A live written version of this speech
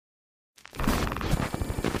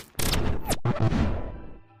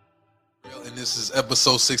This is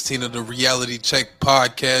episode 16 of the Reality Check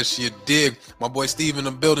podcast. You dig? My boy Steve in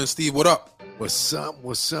the building. Steve, what up? What's up?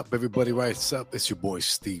 What's up, everybody? What's up? It's your boy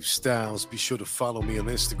Steve Styles. Be sure to follow me on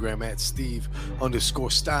Instagram at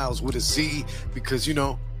Steve_Styles with a Z, because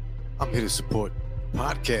I'm here to support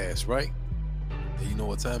podcasts, right? Yeah, you know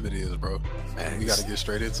what time it is, bro. Man, we gotta get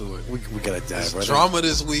straight into it. We gotta dive right drama in.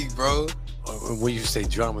 This week, bro. When you say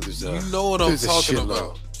drama, there's you know what I'm talking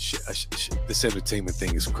about. This entertainment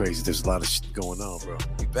thing is crazy. There's a lot of shit going on, bro.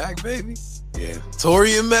 We back, baby. Yeah.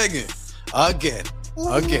 Tory and Megan again.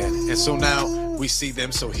 And so now we see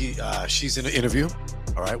them. So she's in an interview,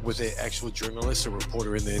 all right, with an actual journalist, a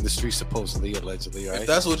reporter in the industry, supposedly, allegedly, all right? If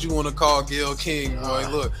that's what you want to call Gayle King, boy.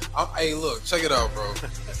 Look, look, check it out, bro.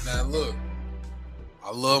 Now, look,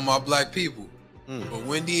 I love my black people, but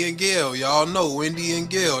Wendy and Gayle, y'all know Wendy and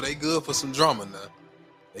Gayle, they good for some drama now.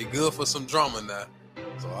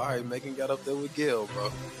 So, all right, Megan got up there with Gayle,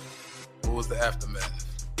 bro. What was the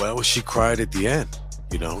aftermath? Well, she cried at the end.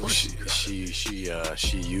 She used,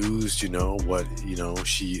 what,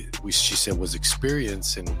 she said was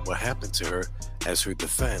experience and what happened to her as her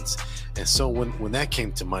defense. And so when that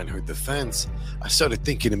came to mind, her defense, I started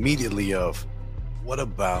thinking immediately of, what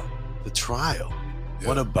about the trial? Yeah.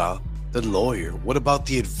 What about the lawyer? What about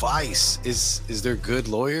the advice? Is there a good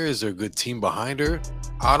lawyer? Is there a good team behind her?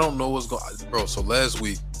 I don't know what's going on. Bro, so last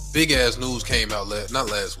week, big ass news came out, not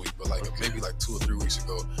last week, but maybe 2 or 3 weeks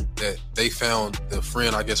ago, that they found the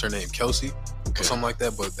friend, I guess her name Kelsey, or something like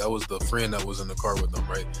that, but that was the friend that was in the car with them,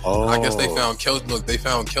 right? Oh. And I guess they found Kelsey. Look, they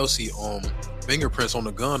found Kelsey fingerprints on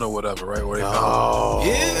the gun or whatever, right? Where they found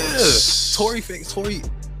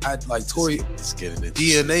Tory. It's getting it.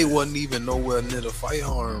 DNA wasn't even nowhere near the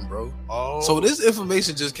firearm, bro. Oh. So this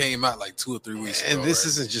information just came out 2 or 3 weeks ago. And this right?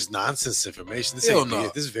 isn't just nonsense information. This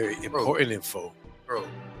is very important info. Bro,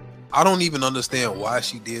 I don't even understand why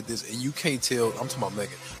she did this, and you can't tell. I'm talking about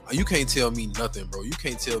Megan. You can't tell me nothing, bro. You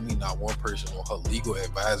can't tell me not one person on her legal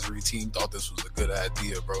advisory team thought this was a good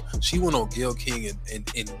idea, bro. She went on Gayle King and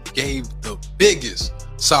gave the biggest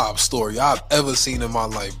sob story I've ever seen in my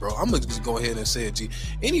life, bro. I'm gonna just go ahead and say it, G.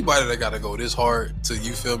 Anybody that gotta go this hard to,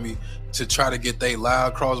 you feel me, to try to get they lie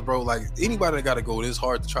across, bro, anybody that gotta go this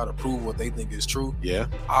hard to try to prove what they think is true,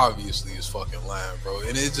 obviously is fucking lying, bro.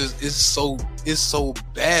 And it's so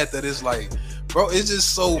bad that it's bro, it's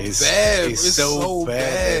just so bad. It's so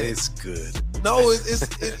bad. It's good. No,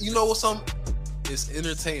 it's you know what's something? It's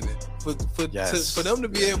entertaining. For them to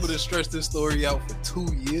be able to stretch this story out for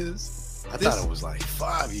 2 years. I thought it was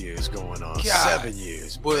 5 years going on, 7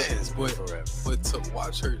 years. But forever. But to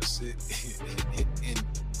watch her sit and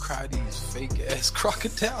cry these fake ass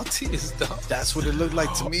crocodile tears, dog. That's what it looked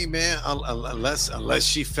like to me, man. Unless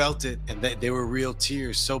she felt it and that they were real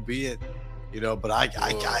tears, so be it. But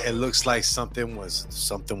it looks like something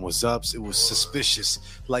was up. It was suspicious.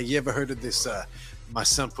 You ever heard of this? My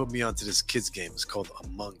son put me onto this kids game. It's called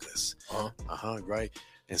Among Us. Right.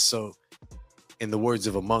 And so, in the words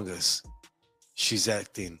of Among Us, she's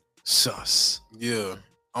acting sus. Yeah.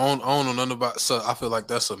 I don't know nothing about sus. I feel like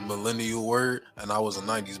that's a millennial word, and I was a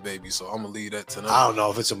 90s baby, so I'm gonna leave that to them. I don't know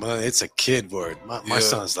if it's it's a kid word. My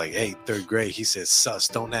son's third grade. He says sus.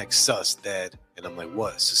 Don't act sus, Dad. And I'm like,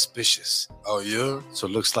 what? Suspicious. Oh, yeah? So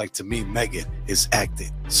it looks like to me, Megan is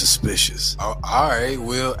acting suspicious. Oh, all right.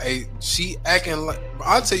 Well, she acting like...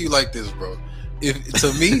 I'll tell you like this, bro.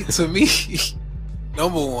 To me,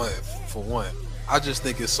 number one, I just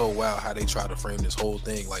think it's so wild how they try to frame this whole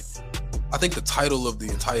thing. I think the title of the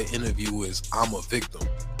entire interview is "I'm a Victim."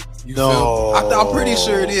 I'm pretty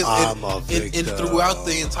sure it is. I'm a victim. And throughout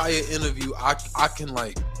the entire interview, I can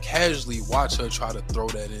casually watch her try to throw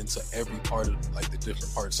that into every part of the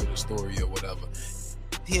different parts of the story or whatever.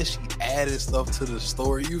 Then she added stuff to the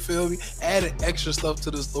story, you feel me? Added extra stuff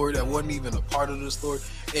to the story that wasn't even a part of the story.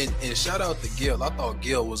 And shout out to Gayle. I thought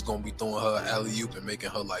Gayle was gonna be throwing her alley-oop and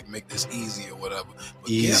making her make this easy or whatever.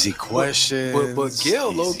 But easy questions. But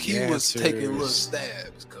Gayle low-key answers. was taking little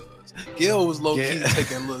stabs, Gayle was low-key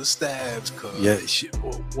taking little stabs, Yeah,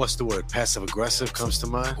 what's the word? Passive-aggressive comes to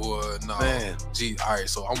mind? Well, no. Man. Gee, all right,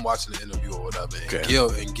 so I'm watching the interview or whatever, and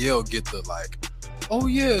okay. Gayle get the oh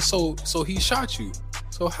yeah, so he shot you.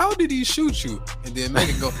 So how did he shoot you? And then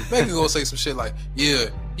Megan go say some shit yeah,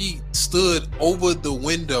 he stood over the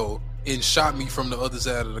window and shot me from the other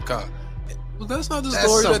side of the car. Well, that's not the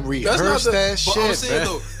story. I'm saying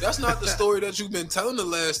though, that's not the story that you've been telling the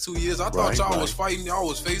last 2 years. I thought y'all was fighting. Y'all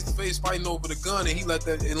was face to face fighting over the gun, and he let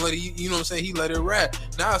that and let it. You know what I'm saying? He let it rap.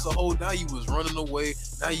 Now it's now you was running away.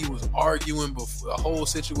 Now you was arguing before the whole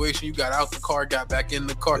situation. You got out the car, got back in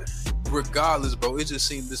the car. regardless, bro, it just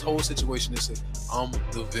seemed this whole situation is saying, I'm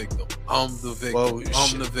the victim. I'm the victim.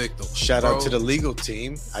 I'm the victim. Shout out to the legal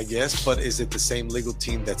team, I guess, but is it the same legal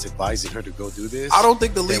team that's advising her to go do this? I don't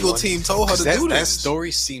think the legal team told her to do this. That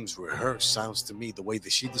story seems rehearsed, sounds to me. The way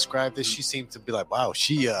that she described it, she seemed to be like, wow,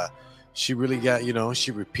 she really got,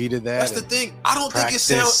 she repeated that. That's the thing. I don't think it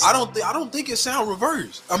sounds. I don't think it sounds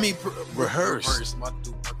reversed. I mean, rehearsed.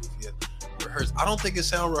 Rehearsed. I don't think it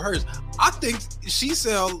sounds rehearsed. I think she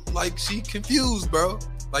sound like she confused, bro.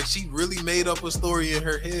 Like she really made up a story in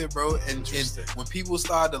her head, bro. And when people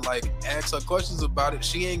started to like ask her questions about it,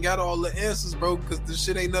 she ain't got all the answers, bro. Because this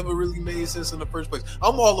shit ain't never really made sense in the first place.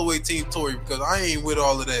 I'm all the way Team Tory because I ain't with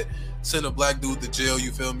all of that. Send a black dude to jail,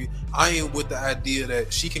 you feel me? I ain't with the idea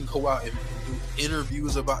that she can go out and do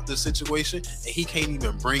interviews about the situation and he can't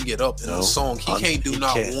even bring it up in a song. He can't do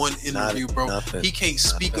one interview, bro. Nothing, he can't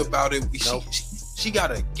speak about it. She got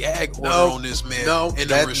a gag order on this man and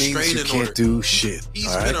a restraining order. Can't do shit.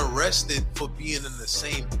 He's been arrested for being in the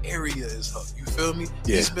same area as her. You feel me?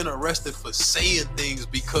 Yeah. He's been arrested for saying things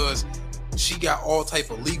because she got all type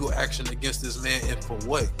of legal action against this man, and for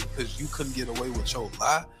what? Because you couldn't get away with your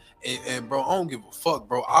lie. And bro, I don't give a fuck,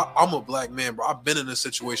 bro. I'm a black man, bro. I've been in a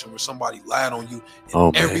situation where somebody lied on you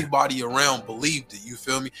and everybody around believed it. You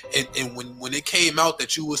feel me? And when it came out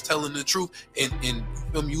that you was telling the truth and you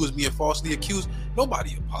feel me, you was being falsely accused,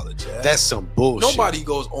 nobody apologized. That's some bullshit. Nobody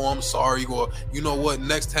goes, oh, I'm sorry, or you know what,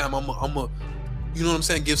 next time I'm a you know what I'm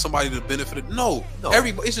saying, give somebody the benefit of no.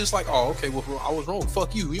 Everybody, it's just like, oh, okay, well, I was wrong.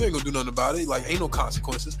 Fuck you. You ain't gonna do nothing about it. Like, ain't no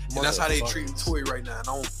consequences. And that's how they treat Tory right now. And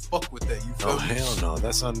I don't fuck with that. You feel me? Hell no.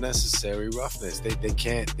 That's unnecessary roughness. They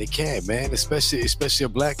can't, man. Especially a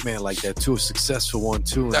black man like that too, a successful one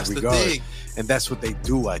too. That's in the regard. thing. And that's what they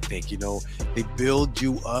do. I think they build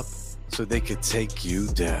you up so they could take you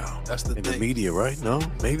down. That's the thing. In the media, right? No,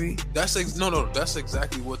 maybe. That's That's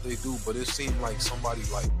exactly what they do. But it seemed like somebody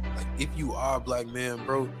like if you are a black man,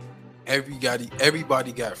 bro,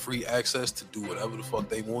 everybody got free access to do whatever the fuck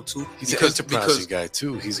they want to. He's an enterprising guy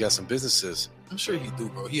too. He's got some businesses. I'm sure he do,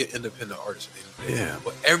 bro. He an independent artist. Yeah.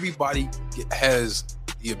 But everybody has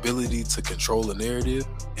the ability to control a narrative,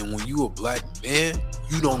 and when you a black man,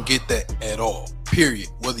 you don't get that at all. Period.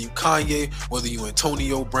 Whether you Kanye, whether you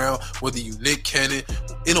Antonio Brown, whether you Nick Cannon,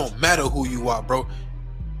 it don't matter who you are, bro.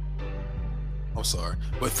 I'm sorry,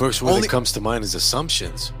 but first one that comes to mind is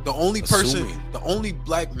assumptions. The only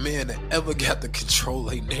black man that ever got to control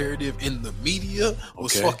a narrative in the media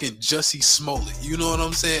was fucking Jussie Smollett. You know what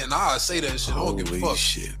I'm saying? And I say that shit. I don't give a fuck.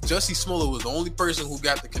 Shit. Jussie Smollett was the only person who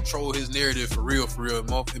got to control his narrative for real,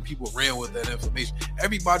 and people ran with that information.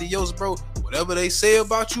 Everybody else, bro, whatever they say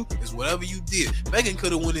about you is whatever you did. Megan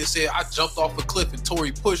could have went and said, I jumped off a cliff and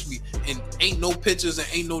Tory pushed me, and ain't no pictures and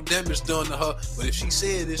ain't no damage done to her. But if she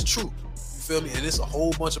said it's true, feel me? And it's a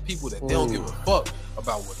whole bunch of people that they don't give a fuck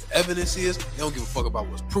about what the evidence is. They don't give a fuck about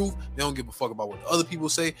what's proof. They don't give a fuck about what the other people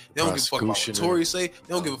say. They don't give a fuck about what Tory say. They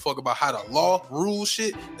don't give a fuck about how the law rules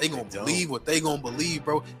shit. They gonna believe what they gonna believe,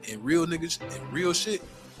 bro. And real niggas and real shit,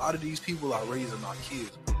 a lot of these people are raising our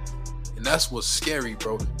kids, bro. And that's what's scary,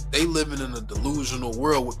 bro. They living in a delusional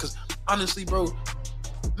world. Because honestly, bro,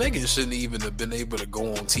 Megan shouldn't even have been able to go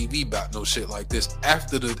on TV about no shit like this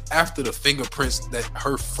after the fingerprints that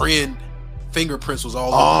her friend fingerprints was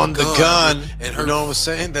all on the gun. And her, you know what I'm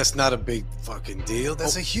saying? That's not a big fucking deal.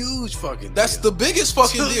 That's a huge fucking that's deal. The biggest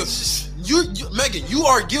fucking deal. You Megan, you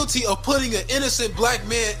are guilty of putting an innocent black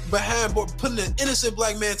man putting an innocent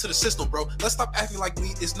black man to the system, bro. Let's stop acting like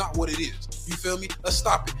it's not what it is. You feel me? Let's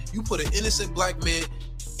stop it. You put an innocent black man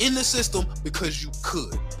in the system because you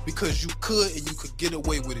could and you could get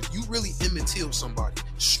away with it. You really Emmett Till somebody,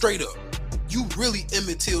 straight up. You really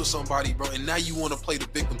Emmett Till somebody, bro, and now you want to play the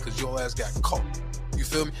victim because your ass got caught. You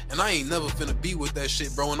feel me? And I ain't never finna be with that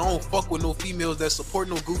shit, bro. And I don't fuck with no females that support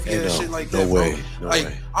no goofy ass shit like that, bro.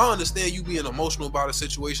 I understand you being emotional about a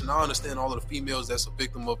situation. I understand all of the females that's a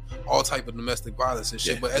victim of all type of domestic violence and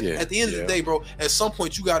shit. But at the end of the day, bro, at some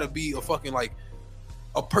point you gotta be a fucking like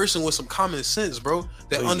a person with some common sense, bro,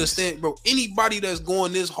 that understand, bro, anybody that's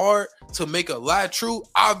going this hard to make a lie true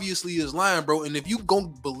obviously is lying, bro. And if you gonna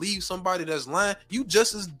believe somebody that's lying, you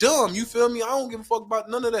just as dumb. You feel me? I don't give a fuck about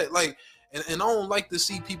none of that. Like, and I don't like to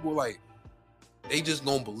see people like they just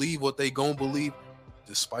gonna believe what they gonna believe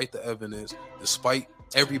despite the evidence, despite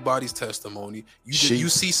everybody's testimony. You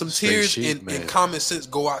see some tears and common sense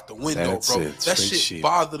go out the window, bro. That shit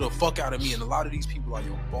bother the fuck out of me. And a lot of these people are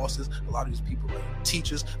your bosses. A lot of these people are your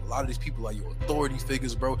teachers. A lot of these people are your authority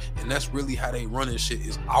figures, bro. And that's really how they run and shit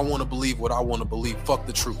is I want to believe what I want to believe. Fuck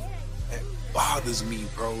the truth. bothers me,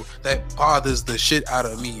 bro. That bothers the shit out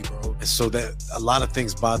of me, bro. And so that a lot of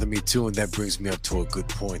things bother me too, and that brings me up to a good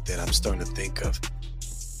point that I'm starting to think of.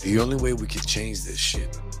 The only way we can change this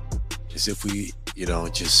shit is if we,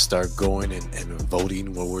 just start going and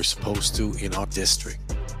voting what we're supposed to in our district.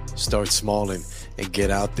 Start small and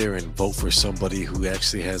get out there and vote for somebody who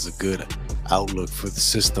actually has a good outlook for the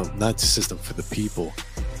system, not the system, for the people.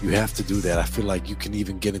 You have to do that. I feel like you can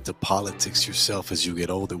even get into politics yourself as you get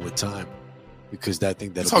older with time. Because I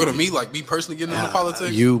think that talking to me, like me personally getting into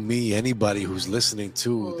politics. You, me, anybody who's listening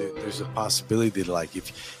too. There's a possibility that, like,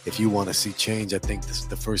 if you want to see change, I think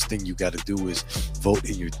the first thing you got to do is vote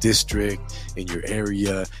in your district, in your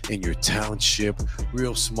area, in your township.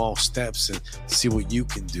 Real small steps and see what you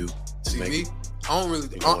can do to see make me. I don't really.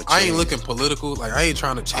 I ain't looking political. Like, I ain't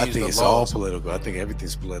trying to change the laws. I think it's all political. I think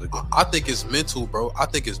everything's political. I think it's mental, bro. I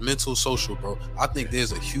think it's mental, social, bro. I think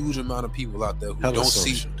there's a huge amount of people out there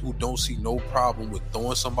who don't see no problem with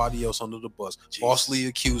throwing somebody else under the bus, falsely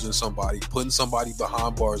accusing somebody, putting somebody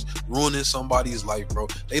behind bars, ruining somebody's life, bro.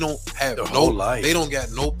 They don't have whole life. They don't got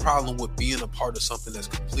no problem with being a part of something that's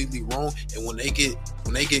completely wrong. And when they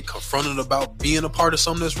get confronted about being a part of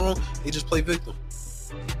something that's wrong, they just play victim.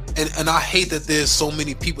 And I hate that there's so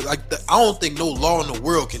many people like that. I don't think no law in the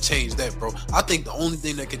world can change that, bro. I think the only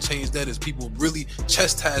thing that can change that is people really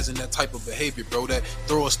chastising that type of behavior, bro. That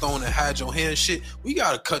throw a stone and hide your hand shit. We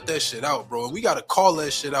gotta cut that shit out, bro. And we gotta call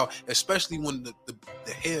that shit out, especially when the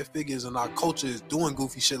head figures in our culture is doing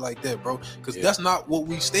goofy shit like that, bro. Because that's not what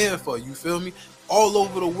we stand for. You feel me? All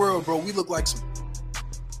over the world, bro. We look like some.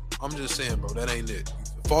 I'm just saying, bro. That ain't it.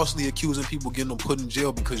 Falsely accusing people, getting them put in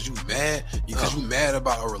jail because you mad, you mad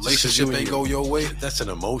about a relationship ain't go your way. That's an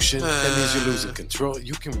emotion. That means you're losing control.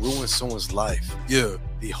 You can ruin someone's life. Yeah.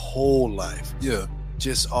 The whole life. Yeah.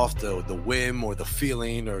 Just off the whim or the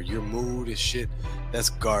feeling or your mood and shit. That's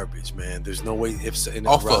garbage, man. There's no way ifs and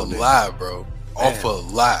off a lie, bro. Off a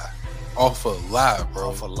lie. Off a lie, bro.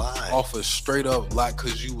 Off a lie. Off a straight up lie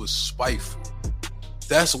because you was spiteful.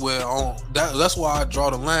 That's where that's why I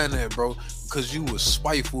draw the line at, bro. Because you was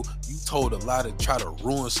spiteful, you told a lie to try to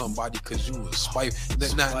ruin somebody because you was spiteful.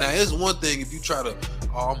 Now, it's one thing if you try to,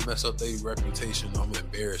 I'll mess up their reputation, I'm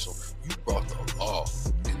embarrass them. You brought the law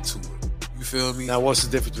into it. You feel me? Now, what's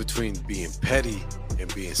the difference between being petty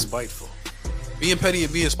and being spiteful? Being petty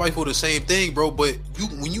and being spiteful, the same thing, bro. But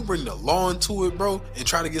when you bring the law into it, bro, and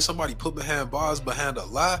try to get somebody put behind bars behind a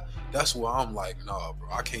lie, that's where I'm like, nah, bro.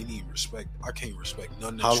 I can't respect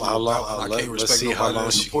none of that shit. Let's see how long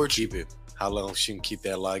she can keep it. How long she can keep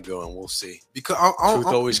that lie going, we'll see. Because truth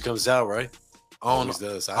always comes out, right? I don't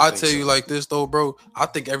know. I tell you like this though, bro. I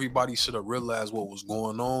think everybody should have realized what was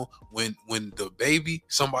going on when the baby,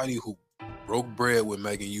 somebody who broke bread with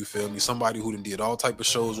Megan, you feel me? Somebody who did all type of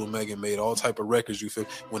shows with Megan, made all type of records, you feel me?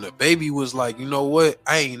 When the baby was like, you know what?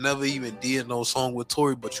 I ain't never even did no song with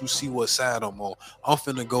Tory, but you see what side I'm on. I'm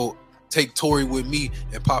finna go take Tory with me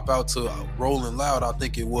and pop out to Rolling Loud, I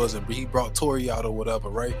think it was, and he brought Tory out or whatever,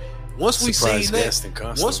 right? Once we seen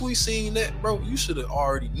that, bro, you should have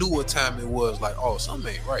already knew what time it was. Like, oh,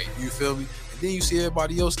 something ain't right. You feel me? And then you see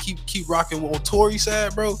everybody else keep rocking on Tory's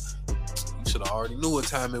side, bro. You should have already knew what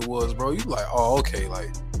time it was, bro. You like, oh, okay, like,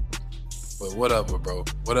 but whatever, bro.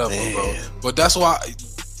 Whatever, bro. But that's why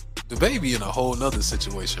the baby in a whole nother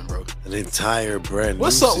situation, bro. An entire brand new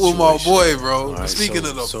What's up situation. with my boy, bro? Right, Speaking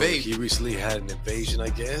of the baby. He recently had an invasion, I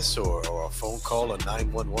guess, or a phone call, a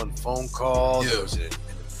 911 phone call. Yeah. There was an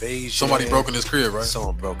invasion. Somebody broke in his crib, right?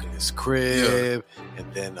 Someone broke in his crib. Yeah.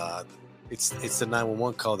 And then it's the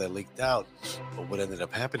 911 call that leaked out. But what ended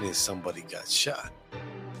up happening is somebody got shot.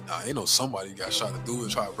 Ain't no somebody got shot. The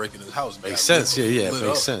dude tried to break in his house. Makes sense,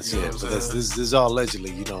 makes sense, yeah. But this is all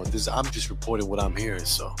allegedly, I'm just reporting what I'm hearing,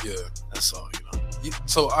 so yeah, that's all,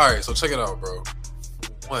 So all right, so check it out, bro.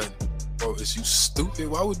 One, bro, is you stupid?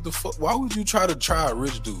 Why would you try a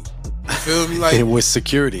rich dude? You feel me? Like and with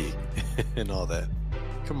security and all that.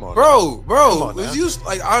 Come on, bro. Come on is you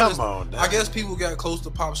like I guess people got close to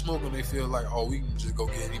Pop Smoke and they feel like, oh, we can just go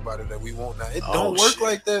get anybody that we want now. It don't work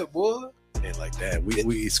like that, boy. And like that,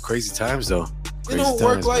 it's crazy times though. It don't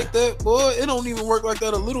work like that, boy. It don't even work like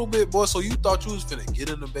that a little bit, boy. So you thought you was finna get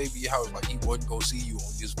in the baby house, like he wasn't gonna see you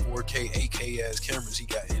on his 4K, 8K ass cameras he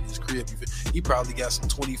got in his crib. He probably got some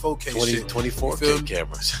 24K shit, 24K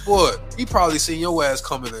cameras. Boy, he probably seen your ass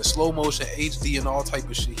coming in slow motion, HD, and all type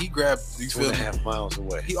of shit. He grabbed 2.5 miles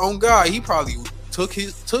away. He probably took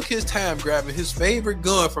his time grabbing his favorite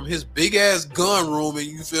gun from his big ass gun room, and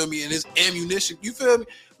you feel me, and his ammunition. You feel me?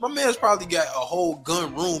 My man's probably got a whole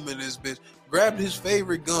gun room in this bitch. Grabbed his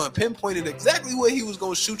favorite gun, pinpointed exactly where he was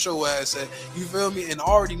gonna shoot your ass at. You feel me? And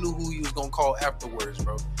already knew who he was gonna call afterwards,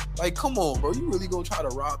 bro. Like, come on, bro. You really gonna try to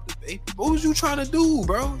rob the baby? What was you trying to do,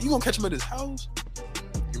 bro? You gonna catch him at his house?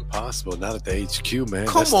 Impossible. Not at the HQ, man.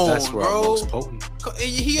 That's where I'm most potent. And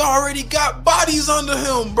he already got bodies under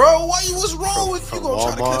him, bro. What's wrong with you? Gonna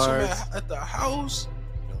try to catch him at the house?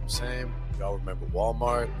 You know what I'm saying? Y'all remember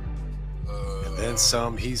Walmart? And then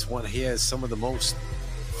some. He has some of the most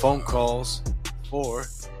phone calls for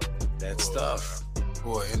that stuff.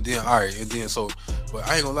 Boy, and then so, but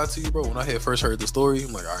I ain't gonna lie to you, bro. When I had first heard the story,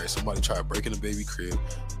 I'm like, all right, somebody tried breaking the baby crib,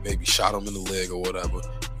 baby shot him in the leg or whatever.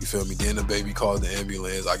 You feel me? Then the baby called the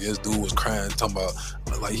ambulance. I guess dude was crying, talking about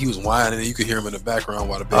like he was whining, and you could hear him in the background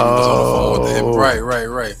while the baby was on the phone with the ambulance.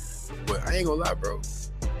 Right. But I ain't gonna lie, bro.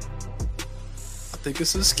 I think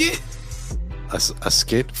it's a skit. A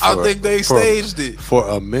skit? I think they staged it for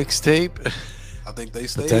a mixtape. I think they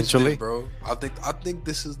staged potentially, it, bro. I think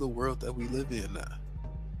this is the world that we live in now.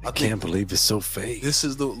 I can't believe it's so fake. This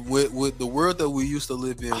is with the world that we used to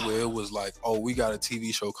live in, where it was like, oh, we got a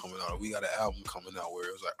TV show coming out, or we got an album coming out, where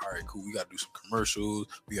it was like, all right, cool, we got to do some commercials,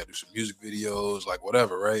 we got to do some music videos, like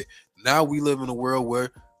whatever, right? Now we live in a world where,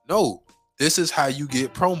 no, this is how you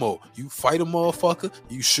get promo. You fight a motherfucker,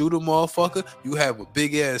 you shoot a motherfucker, you have a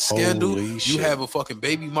big ass scandal, you have a fucking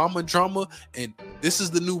baby mama drama, and this is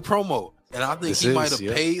the new promo. And I think he might have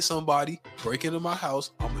paid somebody, break into my house,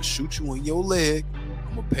 I'm gonna shoot you in your leg,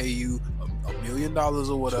 I'm gonna pay you $1 million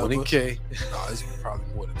or whatever. $20K. Nah, it's probably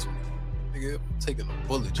more than 20. Nigga, I'm taking a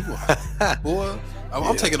bullet. You gonna boy?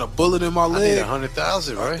 I'm taking a bullet in my leg. I need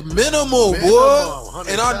 100,000, right? Minimum, boy.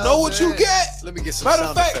 And I know what you get. Let me get some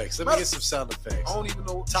sound effects. Let me get some sound effects. I don't even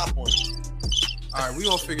know. Top one. All right, we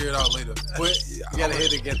gonna figure it out later. But you gotta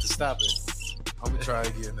hit it, get to stop it. I'm gonna try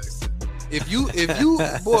again next time. If you,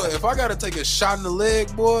 boy, if I gotta take a shot in the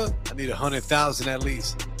leg, boy, I need 100,000 at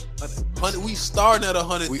least. We starting at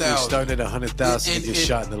 100,000. We starting at 100,000 and get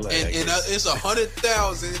shot in the leg. And it's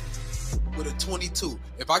 100,000 with a 22.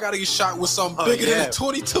 If I gotta get shot with something bigger than a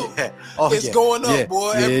 22, it's going up,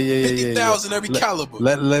 boy. 50,000 every caliber.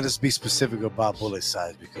 Let us be specific about bullet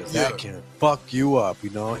size, because that can fuck you up.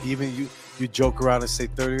 You know, even you joke around and say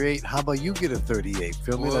 38. How about you get a 38?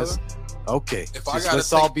 Feel me? That's okay.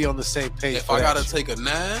 Let's all be on the same page. If I gotta take a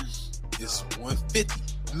 9, it's 150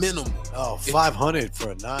 minimum. Oh, 500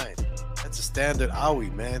 for a 9. That's a standard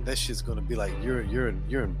owie, man. That shit's gonna be like you're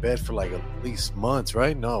in bed for like at least months,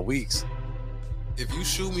 right? No, weeks. If you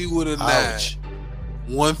shoot me with a 9,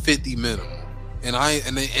 150 minimum,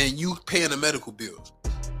 and you paying the medical bills,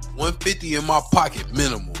 150 in my pocket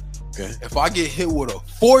minimum. Okay. If I get hit with a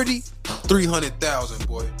 40, 300,000,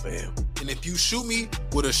 boy. Bam. And if you shoot me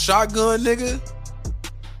with a shotgun, nigga,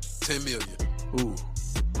 10 million. Ooh.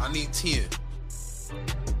 I need 10.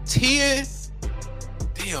 10.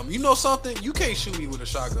 Damn, you know something? You can't shoot me with a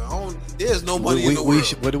shotgun. There's no money in the world.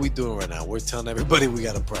 What are we doing right now? We're telling everybody we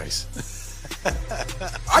got a price.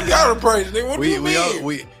 I got a price, nigga. What do you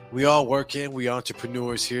mean? We all working. We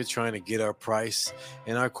entrepreneurs here trying to get our price.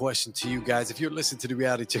 And our question to you guys, if you're listening to the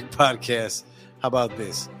Reality Check podcast, how about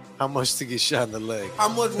this? How much to get shot in the leg? How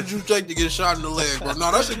much would you take to get shot in the leg, bro?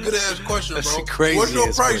 No, that's a good ass question, bro. That's crazy. What's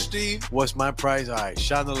your price, Steve? What's my price? All right,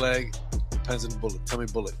 shot in the leg. Depends on the bullet. Tell me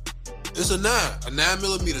bullet. It's a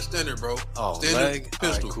 9mm standard, bro. Oh, standard leg? pistol.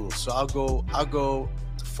 All right, cool. So I'll go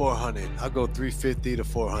 400. I'll go 350 to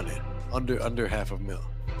 400. Under $500,000.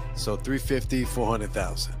 So 350,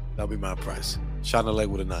 400,000. That'll be my price. Shot in the leg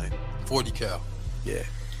with a 9. 40 cal. Yeah.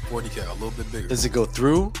 40 cal, a little bit bigger. Does it go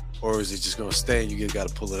through, or is it just gonna stay and you got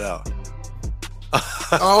to pull it out?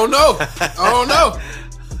 I don't know.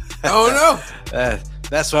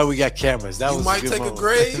 That's why we got cameras. That you was might a good take moment. a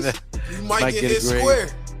grade. You might get hit square.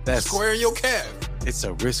 Square in your calf. It's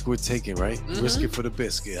a risk we're taking, right? Mm-hmm. Risk it for the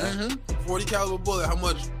biscuit. Huh? 40 caliber bullet. How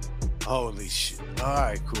much? Holy shit! All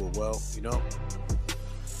right, cool. Well, you know,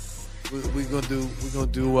 we're gonna do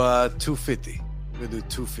 250. We're gonna do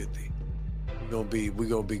 250. We're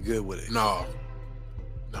gonna be good with it. No,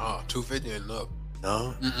 250 ain't enough.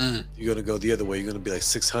 No, Mm-mm. You're gonna go the other way. You're gonna be like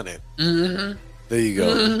 600. Mm-hmm. There you go.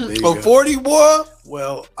 Mm-hmm. There you go. 40, boy.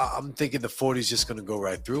 Well, I'm thinking the 40 is just gonna go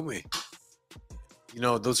right through me. You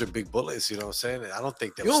know, those are big bullets. You know what I'm saying? I don't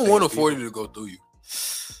think that. You don't want a 40 to go through you.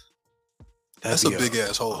 That's a big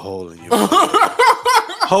ass hole. Hole in your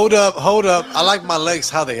Hold up. I like my legs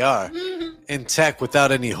how they are. Intact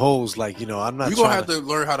without any holes. Like, you know, I'm not. You're going to have to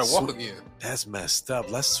learn how to walk again. That's messed up.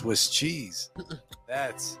 That's Swiss cheese.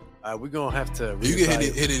 That's. We're going to have to. You can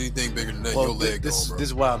hit anything bigger than that. Your leg this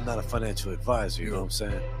is why I'm not a financial advisor. You know what I'm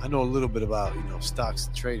saying? I know a little bit about, you know, stocks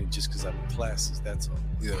and trading just because I'm in classes. That's all.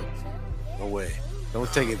 Yeah. No way. Don't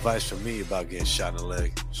take advice from me about getting shot in the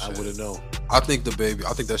leg. Shit. I wouldn't know. I think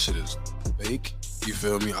that shit is fake. You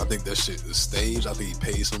feel me? I think that shit is staged. I think he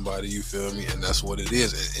paid somebody, you feel me? And that's what it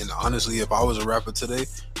is. And honestly, if I was a rapper today,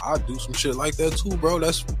 I'd do some shit like that too, bro.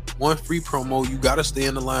 That's one free promo. You gotta stay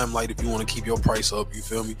in the limelight if you want to keep your price up, you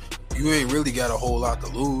feel me? You ain't really got a whole lot to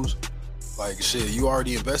lose. Like, shit, you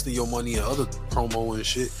already invested your money in other promo and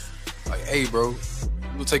shit. Like, hey, bro,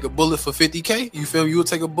 you would take a bullet for 50K? You feel me? You would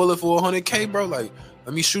take a bullet for 100K, bro? Like,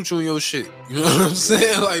 let me shoot you in your shit. You know what I'm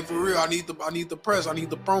saying? Like, for real, I need the press. I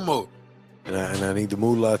need the promo. And I need the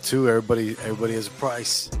moolah too. Everybody has a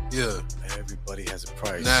price. Yeah. Everybody has a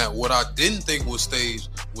price. Now, what I didn't think was staged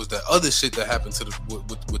was that other shit that happened to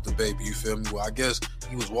with the baby. You feel me? Well, I guess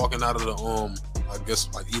he was walking out of the I guess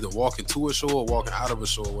like either walking to a show or walking out of a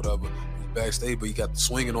show or whatever. He was backstage, but he got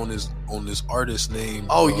swinging on this artist name.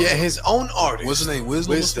 Oh yeah, his own artist. What's his name?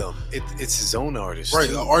 Wisdom. It's his own artist. Right,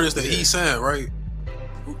 too. the artist that he signed. Right.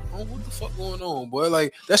 What the fuck going on, boy?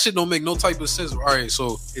 Like, that shit don't make no type of sense. All right,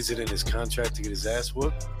 so is it in his contract to get his ass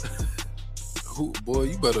whooped? Boy,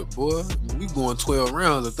 you better, boy. We going 12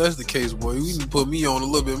 rounds. If that's the case, boy, you can put me on a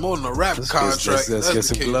little bit more than a rap contract. Let's get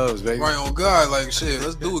some gloves, baby. Right on God, like shit.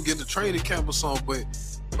 Let's do it. Get the training camp or something. But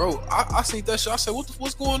bro, I seen that shit. I said,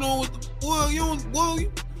 what's going on with the boy?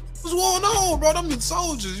 What's going on, bro? Them your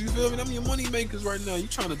soldiers, you feel me? Them your money makers right now. You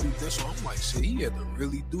trying to do this? So I'm like, shit. He had to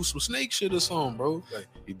really do some snake shit or something, bro. Like,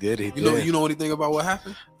 he did. You know anything about what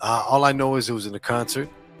happened? All I know is it was in a concert.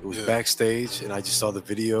 It was backstage, and I just saw the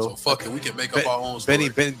video. So fuck it, we can make up our own story.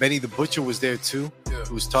 Benny the Butcher was there too. Yeah.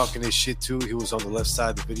 He was talking his shit too. He was on the left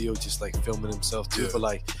side of the video, just like filming himself too. Yeah. But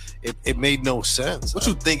like, it made no sense. What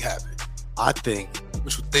you think happened? I think.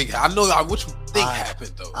 What you think? I know what you think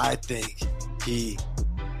happened though. I think he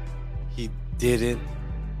didn't,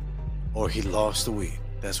 or he lost the weed.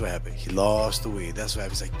 That's what happened. He lost the weed. That's what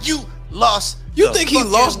happened. He's like, you lost. You think he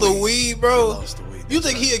lost the weed, bro? He lost the weed. You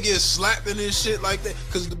think he'd get slapped in this shit like that?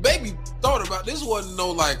 Because the baby thought about this. Wasn't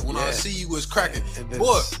no like when I see you was cracking.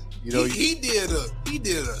 Boy, you know, he did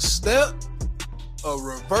a step, a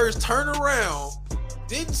reverse turnaround.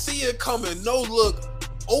 Didn't see it coming. No look.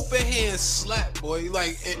 Open hand slap, boy.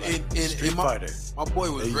 Like and my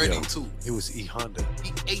boy was ready too. It was E Honda.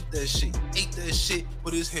 He ate that shit,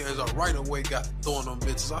 put his hands up right away, got throwing them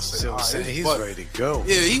bitches. I said, he's ready to go.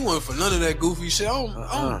 Yeah, he wasn't for none of that goofy shit.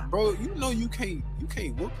 Bro, you know you can't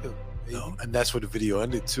whoop him. No, and that's where the video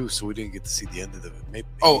ended too, so we didn't get to see the end of it. Maybe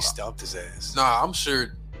he stomped his ass. Nah, I'm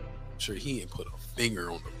sure he ain't put a finger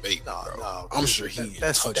on the bait, bro. No, I'm sure he ain't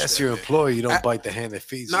touched that's your employer. You don't bite the hand that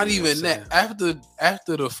feeds you. Not even that.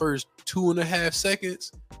 After the first 2.5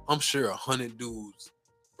 seconds, I'm sure 100 dudes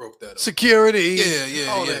broke that up. Security.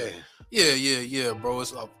 Yeah, bro.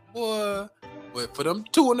 It's up, boy. But for them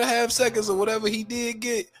 2.5 seconds or whatever he did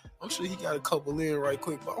get, I'm sure he got a couple in right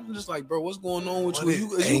quick. But I'm just like, bro, what's going on with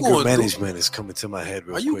you? Anger management is coming to my head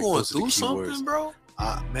real quick. Are you going through something, bro?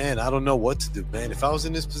 Man, I don't know what to do, man. If I was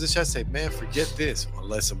in this position, I'd say, man, forget this.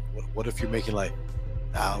 Unless what if you're making like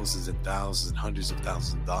thousands and thousands and hundreds of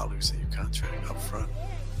thousands of dollars in your contract up front?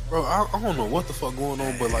 Bro, I don't know what the fuck going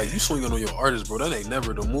on, but like you swinging on your artist, bro. That ain't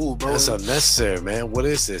never the move, bro. That's unnecessary, man. What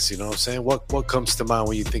is this? You know what I'm saying? What comes to mind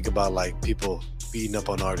when you think about like people beating up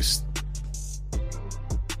on artists?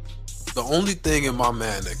 The only thing in my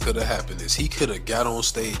mind that could have happened is he could have got on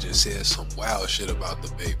stage and said some wild shit about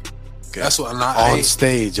the baby. Okay. That's what on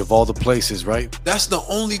stage of all the places, right? That's the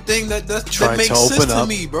only thing that makes sense to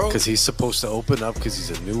me, bro. Because he's supposed to open up because he's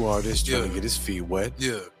a new artist trying to get his feet wet.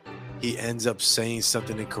 Yeah. He ends up saying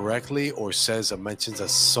something incorrectly or says or mentions a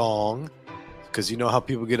song. Because you know how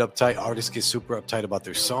people get uptight, artists get super uptight about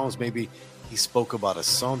their songs. Maybe he spoke about a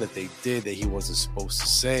song that they did that he wasn't supposed to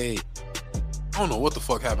say. I don't know what the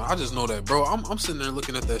fuck happened. I just know that, bro. I'm sitting there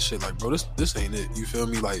looking at that shit like, bro, this ain't it. You feel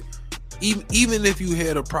me? Like, even if you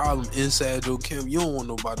had a problem inside your camp, you don't want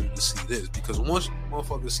nobody to see this, because once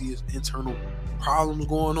motherfuckers see his internal problems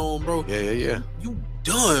going on, bro, you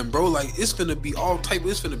done, bro. Like, it's finna be all type.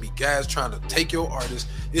 It's finna be guys trying to take your artist.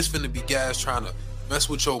 It's finna be guys trying to mess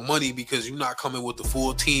with your money because you're not coming with the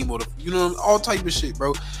full team or all type of shit,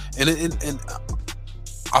 bro. And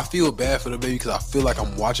I feel bad for the baby because I feel like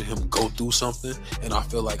I'm watching him go through something, and I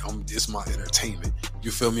feel like it's my entertainment.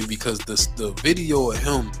 You feel me? Because the video of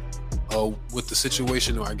him with the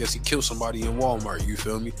situation, or I guess he killed somebody in Walmart. You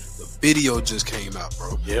feel me? The video just came out,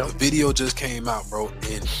 bro. Yeah. The video just came out, bro.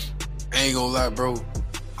 And I ain't gonna lie, bro.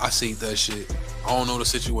 I seen that shit. I don't know the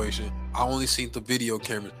situation. I only seen the video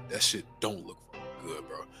camera. That shit don't look good,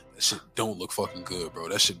 bro. That shit don't look fucking good, bro.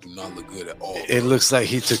 That shit do not look good at all. It looks like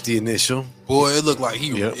he took the initial. Boy, it looked like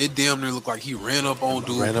it damn near looked like he ran up on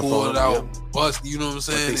dude, pulled it out, bust. You know what I'm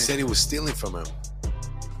saying? But they said he was stealing from him.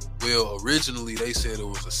 Well, originally they said it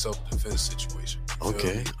was a self-defense situation.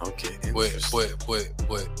 Okay. But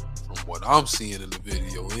from what I'm seeing in the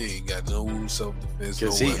video, he ain't got no self-defense.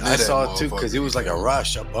 Because I saw it too, because it was like a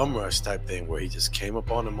bum rush type thing where he just came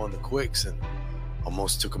up on him on the quicks and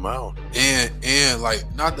almost took him out. And like,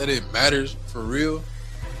 not that it matters for real,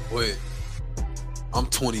 but I'm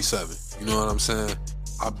 27. You know what I'm saying?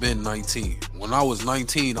 I've been 19. When I was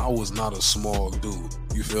 19, I was not a small dude.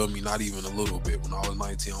 You feel me? Not even a little bit. When I was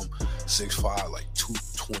 19, I'm 6'5", like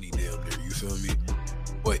 220 damn near. You feel me?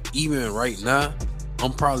 But even right now,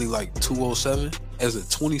 I'm probably like 207. As a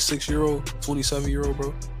 26-year-old, 27-year-old,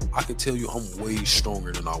 bro, I can tell you I'm way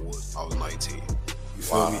stronger than I was when I was 19. You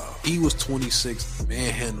feel me? He was 26,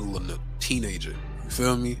 manhandling a teenager. You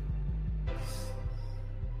feel me?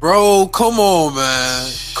 Bro, come on,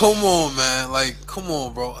 man. Come on, man. Like, come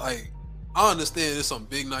on, bro. Like, I understand there's some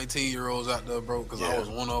big 19-year-olds out there, bro, because I was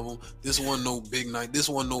one of them. This wasn't no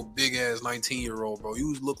big-ass 19-year-old, bro.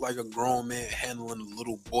 You look like a grown man handling a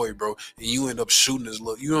little boy, bro, and you end up shooting his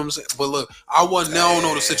look. You know what I'm saying? But look, I don't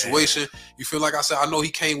know the situation. You feel like I said, I know he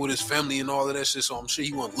came with his family and all of that shit, so I'm sure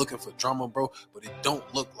he wasn't looking for drama, bro, but it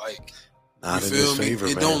don't look like... Not you feel me?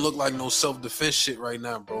 It don't look like no self-defense shit right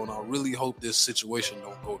now, bro. And I really hope this situation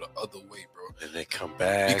don't go the other way, bro. And they come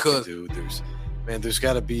back, because dude, there's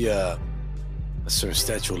got to be a certain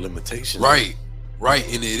statute of limitations. Right,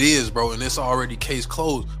 and it is, bro. And it's already case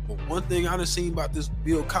closed. But one thing I done seen about this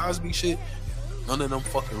Bill Cosby shit, none of them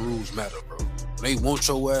fucking rules matter, bro. When they want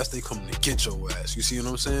your ass, they come to get your ass. You see what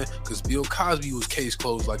I'm saying? Because Bill Cosby was case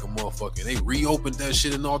closed like a motherfucker. They reopened that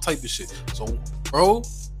shit and all type of shit. So, bro,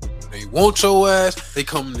 they want your ass, they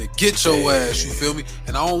come to get your ass, you feel me?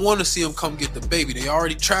 And I don't want to see them come get the baby. They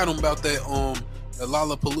already tried them about that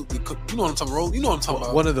Lollapalooza, you know what I'm talking about? You know what I'm talking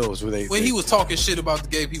about? One of those where he was talking shit about the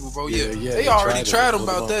gay people, bro. Yeah. They already tried him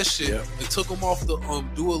about that shit. Yeah. They took him off the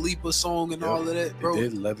Dua Lipa song and all of that, bro. They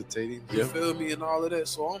did levitating. You feel me? And all of that.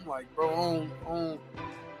 So I'm like, bro, I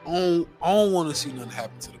don't want to see nothing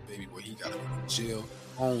happen to the baby where he got to go to jail.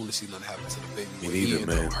 I don't want to see nothing happen to the baby where he ain't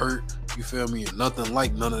no hurt. You feel me? And nothing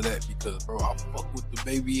like none of that, because, bro, I fuck with the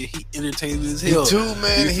baby and he entertaining as hell. Me too,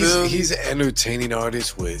 man. He's an entertaining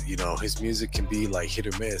artist with, you know, his music can be like hit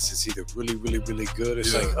or miss. It's either really, really, really good.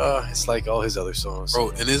 It's it's like all his other songs. Bro,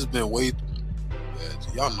 and it's been way,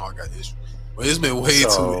 y'all know I got issues. But it's been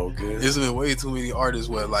way too many artists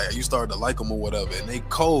where, like, you start to like them or whatever, and they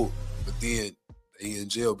cold, but then they in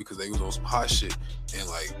jail because they was on some hot shit. And,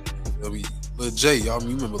 like, I mean, Lil J, y'all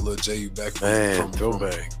remember Lil J back from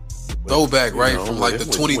throwback, right? From like the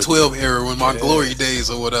 2012 era when my glory days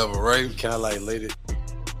or whatever, right? He kind of like laid it,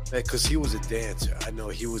 because he was a dancer. I know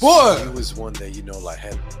he was one that, you know, like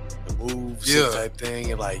had the moves type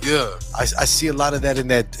thing, and like I see a lot of that in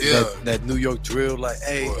that New York drill, like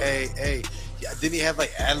hey. Yeah, didn't he have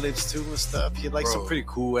like ad libs too and stuff? He had like some pretty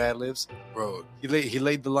cool ad libs, bro. He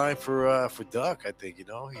laid the line for Duck, I think, you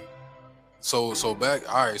know. So back,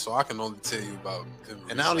 all right. So I can only tell you about him,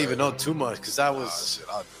 and I don't even know too much because I was.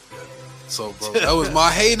 So, bro, that was my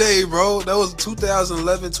heyday, bro. That was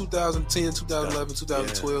 2011, 2010, 2011,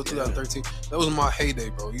 2012, 2013. That was my heyday,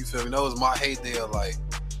 bro. You feel me? That was my heyday of like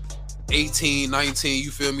 18, 19. You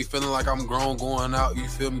feel me? Feeling like I'm grown, going out. You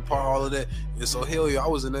feel me? Part all of that. And so, hell yeah, I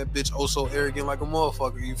was in that bitch so arrogant like a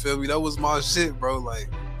motherfucker. You feel me? That was my shit, bro. Like,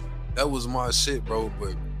 that was my shit, bro.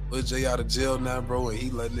 But Lil J out of jail now, bro, and he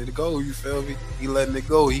letting it go. You feel me? He letting it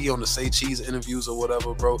go. He on the Say Cheese interviews or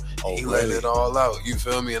whatever, bro. He letting it all out. You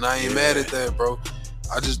feel me? And I ain't mad at that, bro.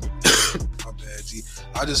 I just, my bad, G.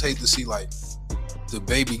 I just hate to see like the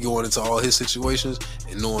baby going into all his situations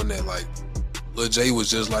and knowing that like Lil J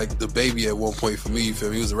was just like the baby at one point for me. You feel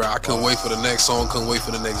me? He was around. I couldn't wait for the next song. Couldn't wait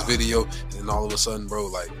for the next video. And then all of a sudden, bro,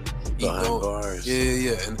 like.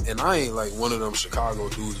 Yeah. And I ain't like one of them Chicago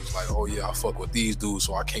dudes who's like, oh yeah, I fuck with these dudes,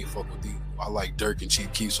 so I can't fuck with these. I like Dirk and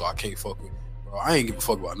Chief Keef, so I can't fuck with. Bro, I ain't give a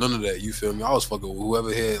fuck about none of that. You feel me? I was fucking with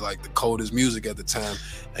whoever had like the coldest music at the time.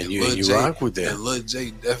 And you rock with that. And Lil J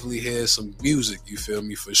definitely had some music. You feel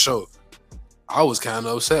me? For sure. I was kind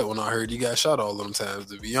of upset when I heard he got shot all them times.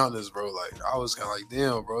 To be honest, bro, like I was kind of like,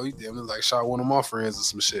 damn, bro, he damn near like shot one of my friends or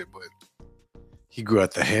some shit, but. He grew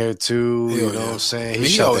out the hair too, you know what I'm saying? He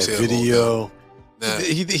shot that video. Nah.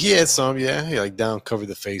 He had some, He like down cover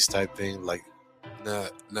the face type thing. Like now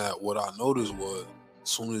what I noticed was as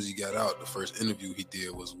soon as he got out, the first interview he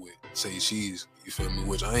did was with Say Cheese. You feel me?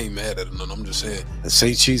 Which I ain't mad at none. I'm just saying. And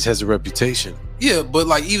Say Cheese has a reputation. Yeah, but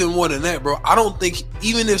like even more than that, bro, I don't think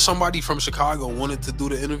even if somebody from Chicago wanted to do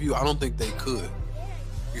the interview, I don't think they could.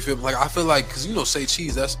 You feel me? Like I feel like because you know Say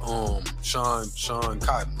Cheese, that's Sean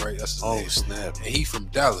Cotton, right? That's his name. Snap. And he from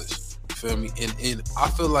Dallas. You feel me? And I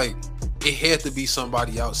feel like it had to be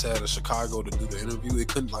somebody outside of Chicago to do the interview. It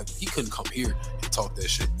couldn't he couldn't come here and talk that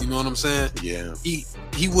shit. You know what I'm saying? Yeah. He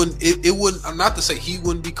wouldn't. It wouldn't. Not to say he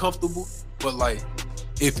wouldn't be comfortable, but like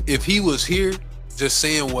if he was here, just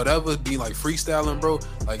saying whatever, being like freestyling, bro,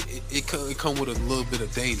 like it come with a little bit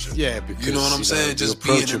of danger. Yeah, because you know what I'm saying? Just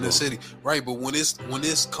being in the city, right? But when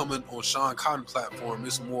it's coming on Sean Cotton platform,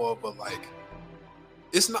 it's more of a like.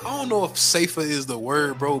 It's not. I don't know if safer is the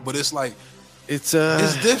word, bro, but it's like it's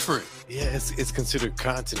different. Yeah, it's considered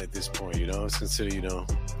content at this point, you know. It's considered, you know.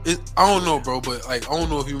 I don't know, bro, but like I don't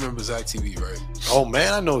know if you remember Zach TV, right? Oh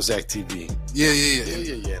man, I know Zach TV. Yeah.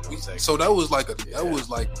 So that was like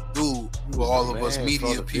dude for all of us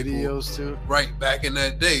media people, videos too. Right back in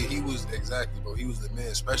that day, he was exactly, bro. He was the man,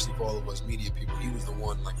 especially for all of us media people. He was the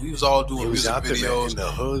one. Like we was all doing music videos in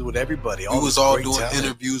the hood with everybody. We was all doing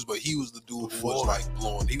interviews, but he was the dude who was like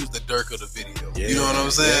blowing. He was the Dirk of the video. Yeah, you know what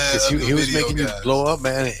I'm saying? Because he was making you blow up,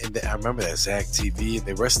 man. And I remember that Zach TV. And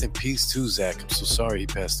they rest in peace too, Zach. I'm so sorry he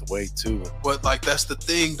passed away too. But like that's the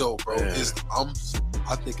thing though, bro. Yeah.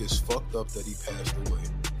 I think it's fucked up that he passed away.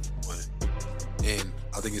 And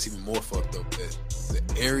I think it's even more fucked up that the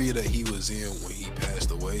area that he was in when he passed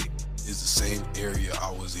away is the same area I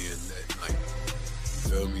was in that night. You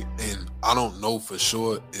feel me? And I don't know for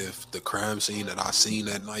sure if the crime scene that I seen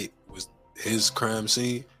that night was his crime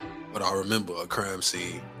scene, but I remember a crime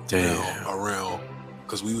scene around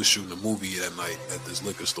because we was shooting a movie that night at this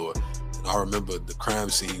liquor store. And I remember the crime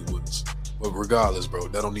scene was, but regardless, bro,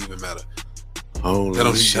 that don't even matter.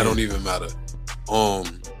 That don't even matter.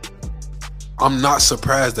 I'm not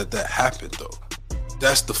surprised that happened though.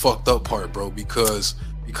 That's the fucked up part, bro, because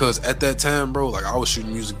at that time, bro, like I was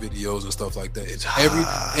shooting music videos and stuff like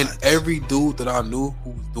that. Every dude that I knew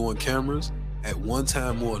who was doing cameras at one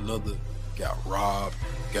time or another got robbed,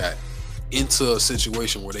 got into a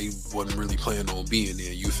situation where they wasn't really planning on being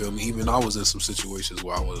there. You feel me? Even I was in some situations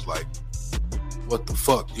where I was like, what the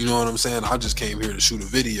fuck? You know what I'm saying? I just came here to shoot a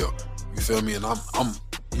video. You feel me? And I'm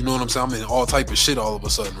you know what I'm saying? I'm in all type of shit all of a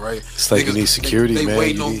sudden, right? It's like you need security, man.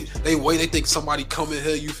 They think somebody coming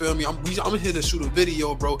here, you feel me? I'm here to shoot a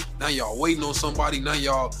video, bro. Now y'all waiting on somebody. Now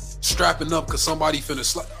y'all strapping up because somebody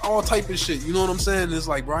finna all type of shit. You know what I'm saying? It's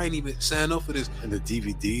like, bro, I ain't even signed up for this. And the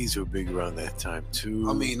DVDs were big around that time too.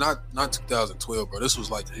 I mean, not 2012, bro. I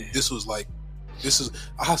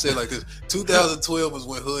say like this. 2012 was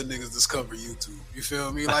when hood niggas discovered YouTube. You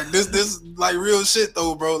feel me? Like this like real shit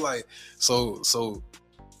though, bro. Like so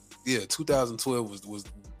yeah, 2012 was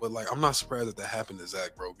but like I'm not surprised that happened to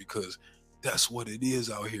Zach, bro, because that's what it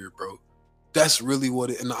is out here, bro. That's really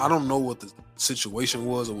what it, and I don't know what the situation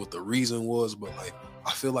was or what the reason was, but like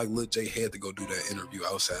I feel like Lil J had to go do that interview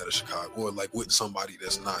outside of Chicago or like with somebody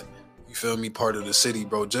that's not, you feel me, part of the city,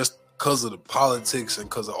 bro, just because of the politics and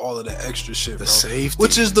because of all of the extra shit, bro. The safety,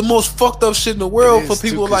 which is the most fucked up shit in the world for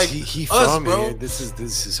people like he us, from bro. Here. This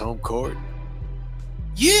is home court.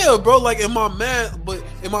 Yeah, bro. Like in my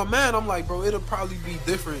mind, I'm like, bro, it'll probably be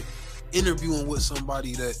different interviewing with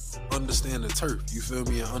somebody that understand the turf. You feel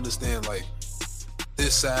me? And understand like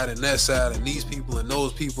this side and that side and these people and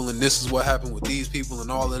those people and this is what happened with these people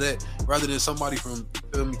and all of that, rather than somebody from, you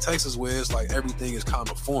feel me, Texas, where it's like everything is kind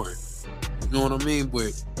of foreign. You know what I mean?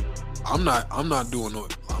 But I'm not doing no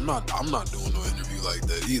interview like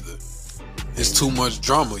that either. It's too much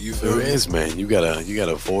drama. You feel me? There is, man. You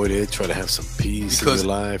gotta avoid it. Try to have some peace because in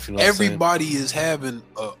your life. You know, everybody is having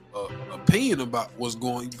a opinion about what's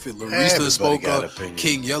going. You feel Larissa done spoke up,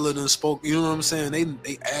 King Yella done spoke. You know what I'm saying?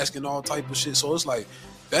 They asking all type of shit. So it's like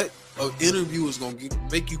that interview is gonna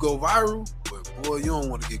make you go viral. But boy, you don't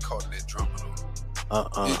want to get caught in that drama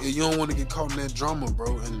though. You don't want to get caught in that drama,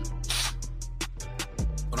 bro.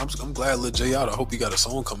 But I'm glad Lil J out. I hope he got a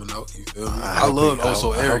song coming out. You feel me? I love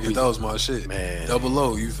Also Arrogant. That was my shit. Man. Double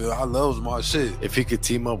O. You feel? I love my shit. If he could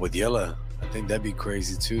team up with Yella, I think that'd be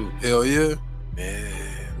crazy too. Hell yeah,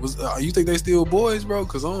 man. You think they still boys, bro?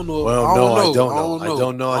 Because I don't know. Well, I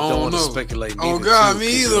don't know. I don't want to speculate. Oh God,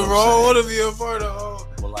 me either, bro. I want to be a part of.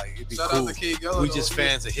 Well, like it'd be Shout cool. out to King Yella. We just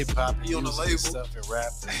fans of hip hop and on the music label and stuff and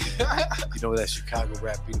rap. You know that Chicago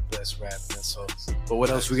rap be the best rap. That's all. But what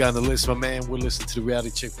else we got on the list, my man? We're listening to the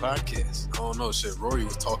Reality Check podcast. I don't know, shit. Rory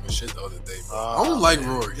was talking shit the other day, bro. I don't like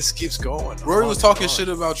Rory. This keeps going. Rory was talking shit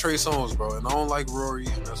about Trey Songz, bro, and I don't like Rory,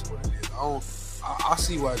 and that's what it is. I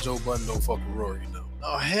see why Joe Budden don't fuck with Rory now.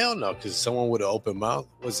 Oh hell no, because someone with an open mouth.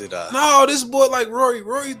 Was it? No, this boy like Rory.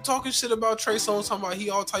 Rory talking shit about Trey Songz, talking about he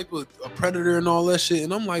all type of a predator and all that shit.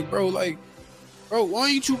 And I'm like, bro, why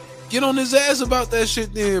ain't you get on his ass about that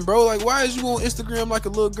shit then, bro. Like, why is you on Instagram like a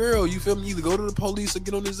little girl? You feel me? Either go to the police or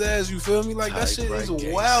get on his ass. You feel me? Like, that shit is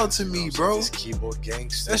wild to me, bro. This keyboard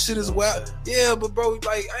gangster. That shit is wild. Yeah, but bro,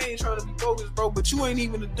 like, I ain't trying to be bogus, bro. But you ain't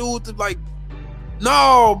even a dude to like.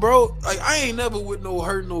 No, bro. Like, I ain't never with no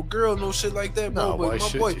hurt, no girl, no shit like that, bro. No, but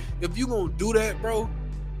my boy, you? if you gonna do that, bro,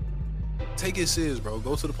 take it serious, bro.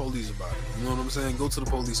 Go to the police about it. You know what I'm saying? Go to the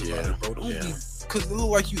police about it, bro. Don't be, cause it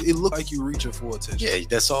look like you reaching for attention. Yeah,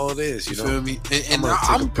 that's all it is. You know? Feel me? And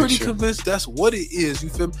I'm pretty convinced that's what it is. You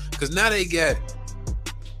feel me? Cause now they got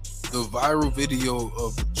the viral video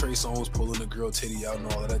of Trey Songz pulling a girl titty out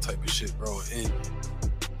and all of that type of shit, bro. And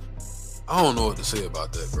I don't know what to say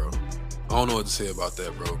about that, bro.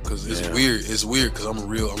 Cause it's weird. It's weird because I'm a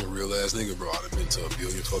real ass nigga, bro. I've been to a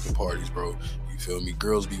billion fucking parties, bro. You feel me?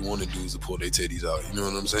 Girls be wanting dudes to pull their titties out. You know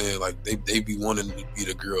what I'm saying? Like they be wanting to be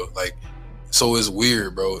the girl. Like, so it's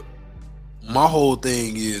weird, bro. My whole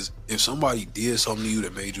thing is, if somebody did something to you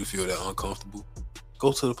that made you feel that uncomfortable,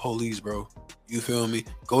 go to the police, bro. You feel me?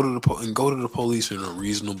 Go to the police in a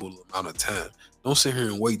reasonable amount of time. Don't sit here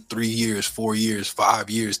and wait 3 years, 4 years, 5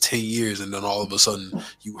 years, 10 years, and then all of a sudden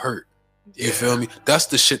you hurt. You feel me? That's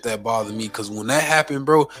the shit that bothered me, because when that happened,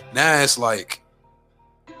 bro, now it's like,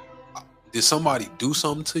 did somebody do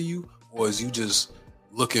something to you, or is you just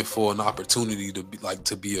looking for an opportunity to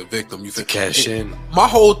be a victim? You feel cash in. My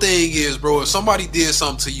whole thing is, bro, if somebody did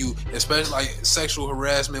something to you, especially like sexual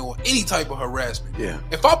harassment or any type of harassment,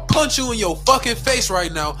 if I punch you in your fucking face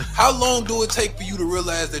right now, how long do it take for you to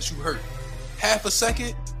realize that you hurt? Half a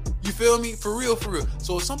second? You feel me? For real.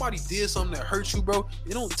 So if somebody did something that hurt you, bro,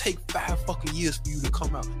 it don't take 5 fucking years for you to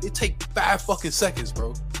come out. It take 5 fucking seconds,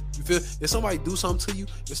 bro. You feel? If somebody do something to you,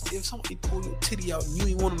 if somebody pull your titty out and you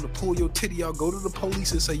ain't want them to pull your titty out, go to the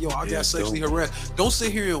police and say, yo, I got sexually harassed. Don't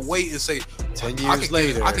sit here and wait and say, 10 years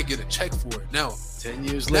later, I could get a check for it. Now, 10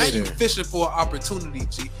 years later, you fishing for an opportunity,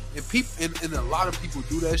 G. And people, and a lot of people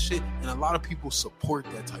do that shit, and a lot of people support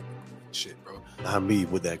that type of shit, bro. Not me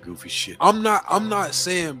with that goofy shit. I'm not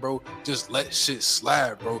saying, bro, just let shit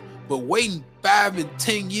slide, bro. But waiting 5 and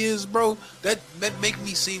 10 years, bro, that make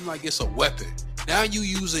me seem like it's a weapon. Now you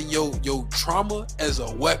using your trauma as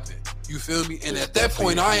a weapon. You feel me? And at that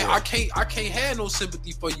point, I can't have no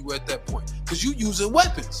sympathy for you at that point, because you using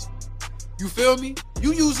weapons. You feel me?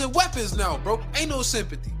 You using weapons now, bro. Ain't no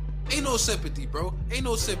sympathy, bro. Ain't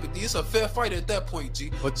no sympathy. It's a fair fight at that point, G.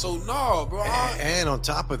 But so no, bro. And on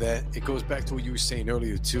top of that, it goes back to what you were saying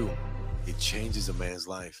earlier too. It changes a man's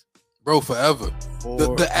life, bro, forever.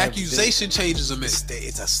 The accusation changes a man.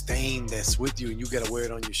 It's a stain that's with you, and you gotta wear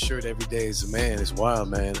it on your shirt every day as a man. It's wild,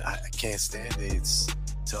 man. I can't stand it. It's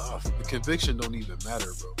tough. The conviction don't even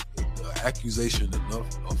matter, bro. The accusation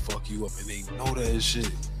enough will fuck you up, and they know that shit.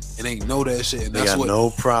 And they got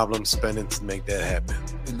no problem spending to make that happen.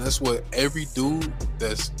 And that's what every dude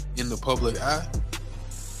that's in the public eye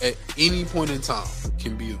at any point in time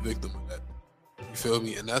can be a victim of that. You feel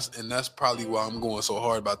me? And that's probably why I'm going so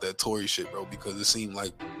hard about that Tory shit, bro, because it seemed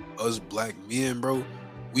like us black men, bro,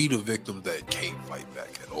 we the victims that can't fight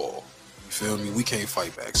back at all. You feel me? We can't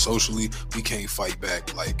fight back socially. We can't fight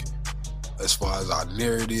back, like, as far as our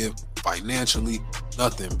narrative, financially,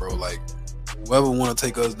 nothing, bro. Like, whoever want to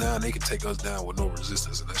take us down, they can take us down with no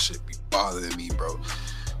resistance, and that shit be bothering me, bro.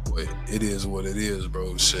 But it is what it is,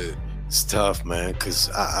 bro. Shit. It's tough, man, because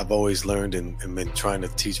I've always learned and been trying to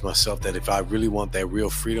teach myself that if I really want that real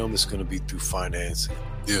freedom, it's going to be through finance.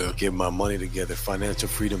 Yeah. Get my money together. Financial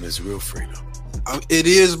freedom is real freedom. It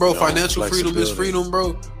is, bro. You know, financial freedom is freedom,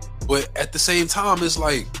 bro. But at the same time, it's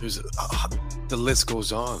like the list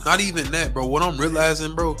goes on. Not even that, bro. What I'm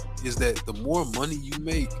realizing, bro, is that the more money you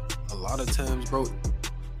make, a lot of times, bro,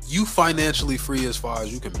 you financially free as far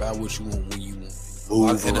as you can buy what you want when you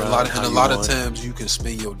want. And a lot of times you can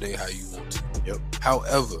spend your day how you want to. Yep.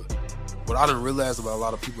 However, what I done realized about a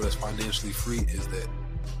lot of people that's financially free is that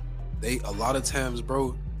a lot of times,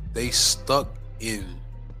 bro, they stuck in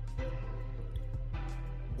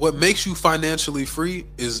what makes you financially free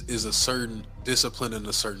is a certain discipline and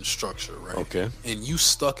a certain structure, right? Okay. And you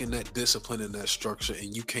stuck in that discipline and that structure,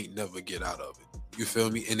 and you can't never get out of it. You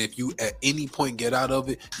feel me? And if you at any point get out of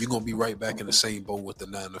it, you're gonna be right back in the same boat with the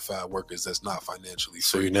 9-to-5 workers that's not financially free.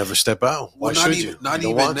 So you never step out. Why should you? Not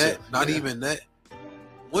even that.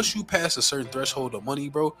 Once you pass a certain threshold of money,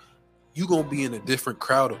 bro, you gonna be in a different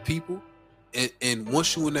crowd of people. And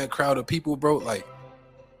once you in that crowd of people, bro, like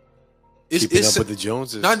keeping up with the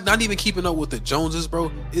Joneses. Not even keeping up with the Joneses, bro.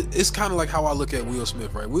 It's kind of like how I look at Will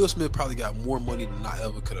Smith, right? Will Smith probably got more money than I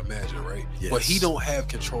ever could imagine, right? Yes. But he don't have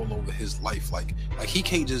control over his life. Like he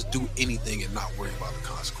can't just do anything and not worry about the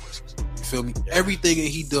consequences. You feel me? Everything that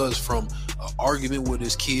he does, from an argument with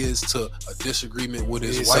his kids to a disagreement with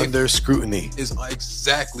his wife, under scrutiny. Is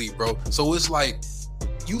exactly, bro. So it's like,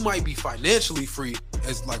 you might be financially free,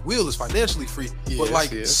 as like Will is financially free, but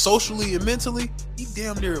like socially and mentally, he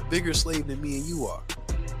damn near a bigger slave than me and you are.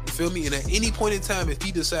 You feel me? And at any point in time, if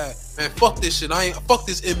he decide, man, fuck this shit, fuck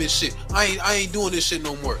this image shit, I ain't doing this shit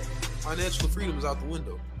no more, financial freedom is out the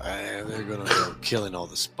window. And they're gonna go killing all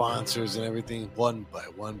the sponsors and everything one by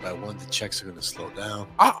one. The checks are gonna slow down.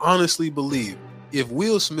 I honestly believe if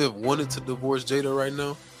Will Smith wanted to divorce Jada right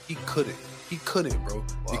now, he couldn't. He couldn't, bro,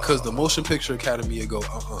 because the Motion Picture Academy would go,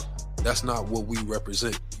 that's not what we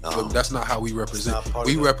represent. No. That's not how we represent.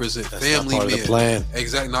 We represent family men. The plan.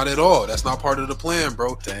 Exactly, not at all. That's not part of the plan,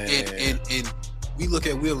 bro. And we look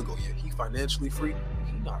at Will and go, yeah, he financially free.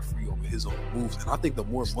 He not free over his own moves. And I think the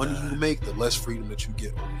more money you make, the less freedom that you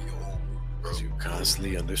get over your own move, bro. You're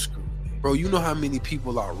constantly under scrutiny. Bro, you know how many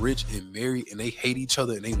people are rich and married and they hate each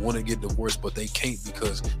other and they want to get divorced, but they can't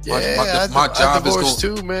because my job is going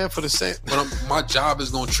too, man, for the same. But my job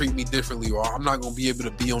is going to treat me differently, or I'm not going to be able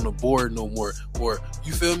to be on the board no more, or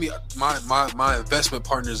you feel me? My investment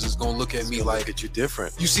partners is going to look at me like, look at you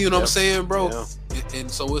different. You see what I'm saying, bro? Yeah.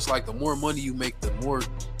 And so it's like the more money you make, the more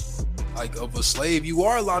like of a slave you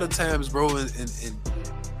are a lot of times, bro. And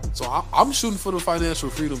so I'm shooting for the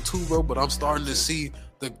financial freedom too, bro. But I'm starting to see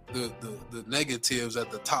the negatives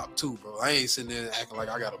at the top too, bro. I ain't sitting there acting like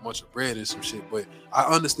I got a bunch of bread and some shit, but I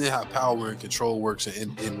understand how power and control works,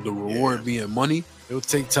 and the reward being money. It'll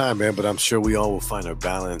take time, man, but I'm sure we all will find our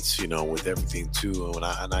balance, with everything too. And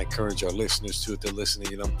I encourage our listeners too, if they're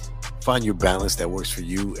listening, find your balance that works for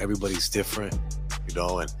you. Everybody's different,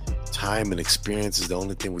 and time and experience is the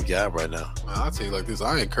only thing we got right now. Man, I'll tell you like this.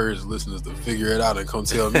 I encourage listeners to figure it out and come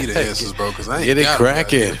tell me the answers, bro, because I ain't get it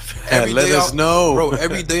cracking. Let us know. Bro,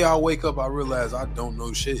 every day I wake up, I realize I don't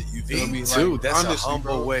know shit. You feel me? Too. Like, that's honestly, a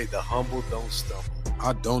humble bro, way. The humble don't stumble.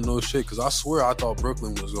 I don't know shit, because I swear I thought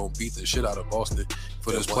Brooklyn was going to beat the shit out of Boston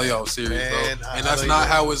for this playoff series, man, bro. And that's not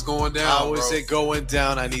how it's going down, How is it going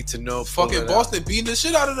down? I need to know. Fucking Boston beating the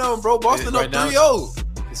shit out of them, bro. Boston up 3-0.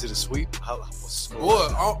 Is it a sweep? Boy,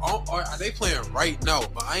 are they playing right now?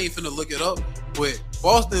 But I ain't finna look it up. But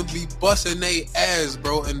Boston be busting they ass,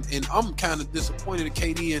 bro. And I'm kind of disappointed that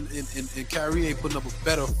KD and Kyrie ain't putting up a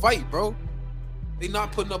better fight, bro. They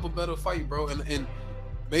not putting up a better fight, bro. And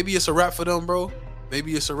maybe it's a wrap for them, bro.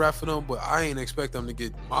 Maybe it's a wrap for them, but I ain't expect them to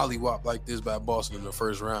get mollywopped like this by Boston in the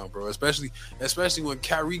first round, bro. Especially when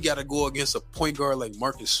Kyrie got to go against a point guard like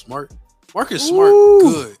Marcus Smart. Marcus Smart,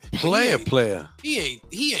 good player. He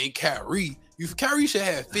ain't Kyrie. Kyrie should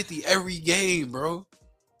have 50 every game, bro.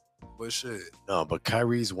 But shit. No, but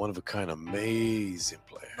Kyrie's one of a kind, amazing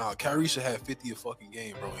player. No, Kyrie should have 50 a fucking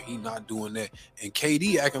game, bro. And he not doing that. And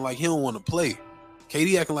KD acting like he don't want to play.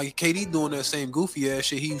 KD doing that same goofy ass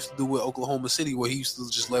shit he used to do with Oklahoma City, where he used to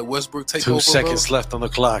just let Westbrook take over. 2 seconds left on the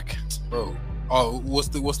clock, bro. Oh, what's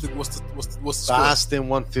the score? Boston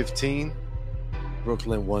 115,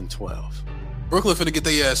 Brooklyn 112. Brooklyn finna get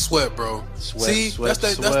their ass swept, bro. See, that's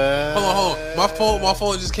hold on. My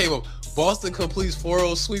phone just came up. Boston completes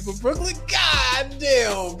 4-0 sweep of Brooklyn. God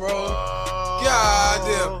damn, bro.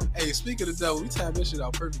 God damn. Hey, speaking of the devil, we timed that shit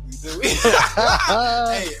out perfectly, didn't we?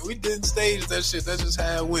 Hey, we didn't stage that shit. That's just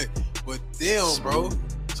how it went. But damn, bro.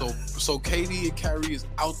 So KD and Kyrie is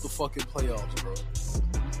out the fucking playoffs, bro.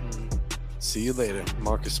 See you later.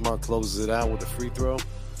 Marcus Smart closes it out with a free throw.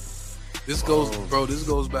 This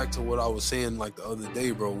goes back to what I was saying like the other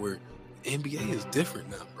day, bro, where NBA is different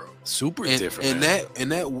now, bro. Super different.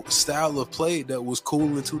 And that style of play that was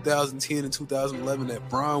cool in 2010 and 2011 that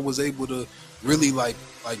Bron was able to really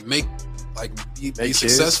be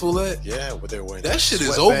successful at. Yeah, what they're wearing. That shit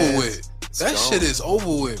is over with. Shit is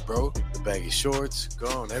over with, bro. The baggy shorts,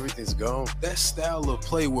 gone. Everything's gone. That style of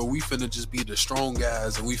play where we finna just be the strong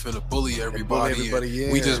guys and we finna bully everybody.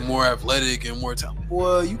 Yeah. We just more athletic and more time.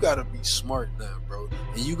 Boy, you gotta be smart now, bro.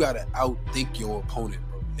 And you gotta outthink your opponent,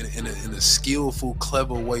 bro. In a skillful,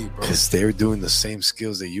 clever way, bro. Because they're doing the same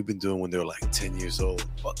skills that you've been doing when they're like 10 years old.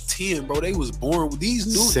 10, bro. They was born with these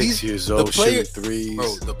new 6 years old, shooting threes.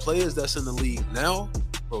 Bro, the players that's in the league now,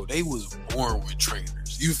 bro, they was born with trainers.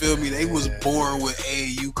 You feel me? They was born with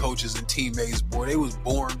AAU coaches and teammates, boy. They was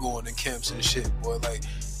born going to camps and shit, boy. Like,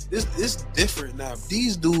 it's different now.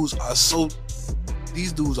 These dudes are so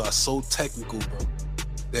technical, bro,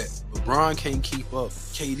 that LeBron can't keep up.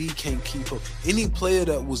 KD can't keep up. Any player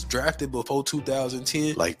that was drafted before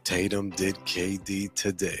 2010, like Tatum did KD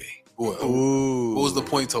today. Boy, what was the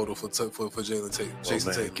point total for Jalen Tatum?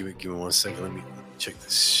 Jason Tatum. Give me 1 second. Let me check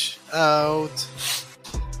this out.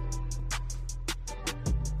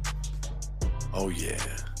 Oh yeah.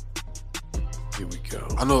 Here we go.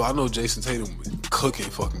 I know Jason Tatum cooking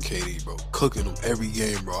fucking KD, bro. Cooking him every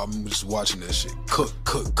game, bro. I'm just watching that shit.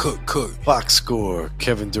 Cook. Box score.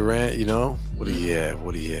 Kevin Durant, you know? What do you have?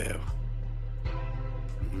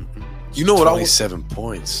 You know what 27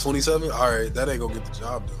 points. 27? All right, that ain't gonna get the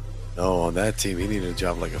job done. No, on that team, he needed a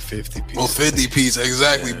job like a 50 piece. Oh, 50 piece,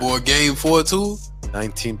 exactly, boy. Game 4 too.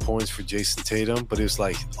 19 points for Jason Tatum, but it was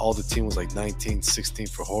like all the team was like 19, 16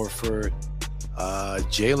 for Horford.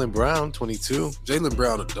 Jaylen Brown, 22. Jaylen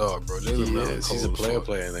Brown a dog, bro. Jaylen Brown is. He's a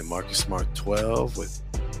player. And then Marcus Smart, 12. With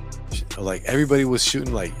like everybody was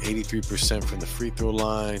shooting like 83% from the free throw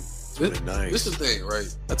line. Really nice. This is the thing, right?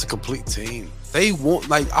 That's a complete team. They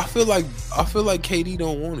want I feel like KD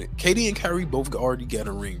don't want it. KD and Kyrie both already got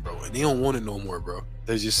a ring, bro, and they don't want it no more, bro.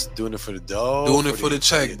 They're just doing it for the dough, doing it for the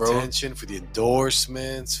check, bro. Attention, for the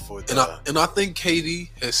endorsements, for the. And I think KD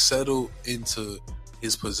has settled into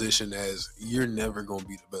his position as you're never gonna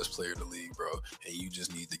be the best player in the league, bro, and you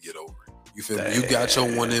just need to get over it. You feel me? You got your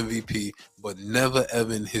one MVP, but never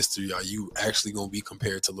ever in history are you actually gonna be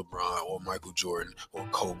compared to LeBron or Michael Jordan or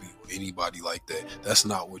Kobe or anybody like that. That's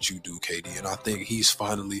not what you do, KD. And I think he's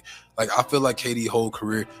finally I feel like KD whole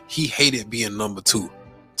career he hated being number 2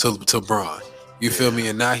 to Bron. You feel me?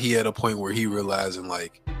 And now he at a point where he realizing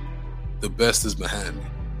like the best is behind me.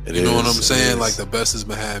 You know what I'm saying? Like the best is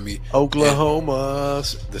behind me. Oklahoma,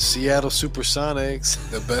 the Seattle Supersonics.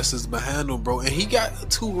 The best is behind him, bro. And he got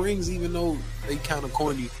 2 rings, even though they kind of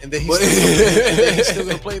corny. And then he's still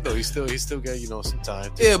gonna play though. He's still got some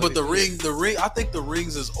time. Yeah, but the ring. I think the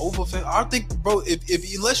rings is over. I think, bro,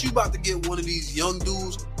 if unless you about to get one of these young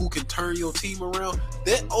dudes who can turn your team around,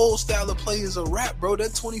 that old style of play is a wrap, bro.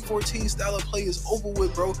 That 2014 style of play is over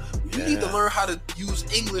with, bro. You need to learn how to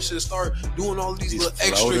use English and start doing all of these little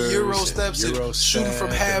extra Euro steps and shooting from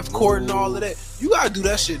half court and all of that. You gotta do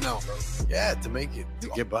that shit now, bro. Yeah, to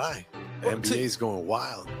get by. The NBA's going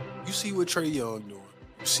wild. You see what Trae Young doing.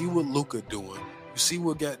 You see what Luka doing. You see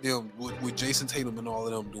what goddamn with Jason Tatum and all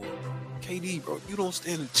of them doing, bro. KD, bro, you don't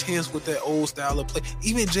stand a chance with that old style of play.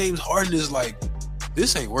 Even James Harden is like,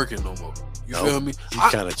 this ain't working no more. You feel me? He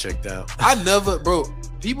kind of checked out. Bro,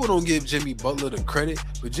 people don't give Jimmy Butler the credit,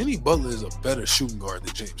 but Jimmy Butler is a better shooting guard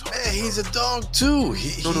than James Harden. Man, he's a dog too.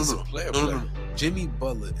 He's a player. No. Jimmy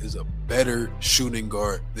Butler is a better shooting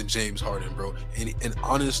guard than James Harden, bro. And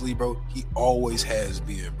honestly, bro, he always has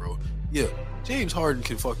been, bro. Yeah, James Harden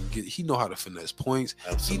can fucking he know how to finesse points.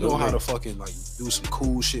 Absolutely. He know how to fucking do some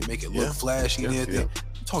cool shit, make it look flashy and everything.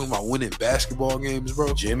 I'm talking about winning basketball games,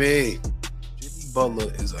 bro. Jimmy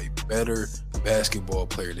Butler is a better basketball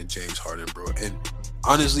player than James Harden, bro. And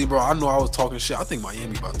honestly, bro, I know I was talking shit. I think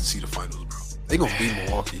Miami about to see the finals, bro. They gonna beat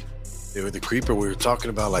Milwaukee. They were the creeper we were talking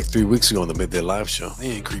about like 3 weeks ago on the Midday Live show. They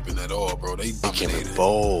ain't creeping at all, bro. They came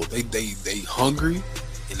bold. They hungry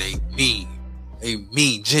and they mean. They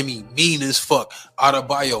mean. Jimmy mean as fuck.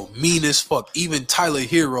 Adebayo mean as fuck. Even Tyler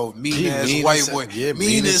Hero mean white boy. Yeah,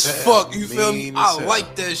 mean as fuck. You feel me? I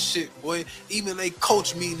like that shit, boy. Even they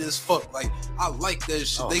coach mean as fuck. Like I like that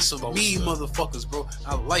shit. They some mean motherfuckers, bro.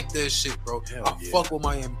 I like that shit, bro. Fuck with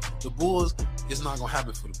Miami. The Bulls, it's not gonna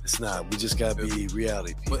happen for them. It's not. We just gotta be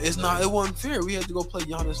reality people. But it's not. It wasn't fair. We had to go play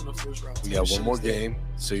Giannis in the first round. We got one more game,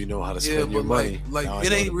 so you know how to spend your money. Like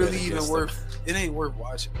it ain't really even worth. It ain't worth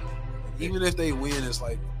watching. Even if they win, it's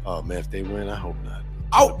like, oh man, if they win, I hope not.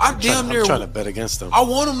 I'm trying to bet against them. I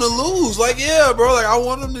want them to lose. Like, yeah, bro. Like, I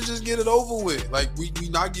want them to just get it over with. Like, we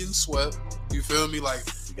not getting swept. You feel me? Like,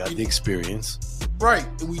 we got the experience, right?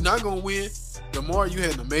 And we not gonna win. DeMar, you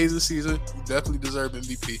had an amazing season. You definitely deserve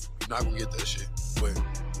MVP. You're not gonna get that shit. But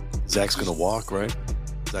Zach's gonna walk, right?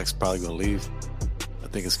 Zach's probably gonna leave. I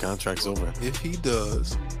think his contract's over. If he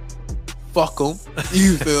does, fuck him.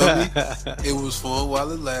 You feel me? It was fun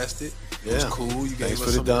while it lasted. It was cool. You gave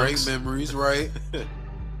us some great memories, right?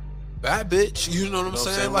 Bad bitch. You know what I'm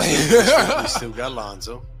saying? Like, we still got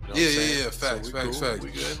Lonzo. You know yeah. Facts.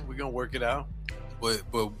 We good. We're gonna work it out. But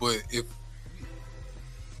if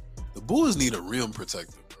the Bulls need a rim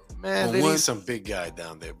protector, bro. Man, they need some big guy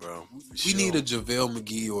down there, bro. We need a JaVale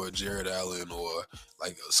McGee or a Jared Allen or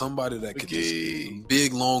like somebody that could just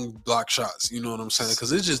big long block shots. You know what I'm saying?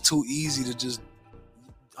 Because it's just too easy to just.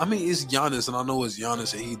 I mean, it's Giannis, and I know it's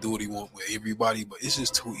Giannis, and he do what he want with everybody, but it's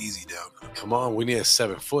just too easy down there. Come on, we need a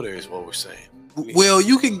 7-footer is what we're saying. Well,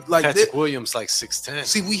 you can like Patrick Williams like 6'10".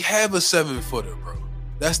 See, we have a 7-footer, bro.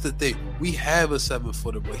 That's the thing. We have a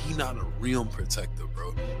 7-footer, but he not a rim protector,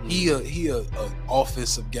 bro. He a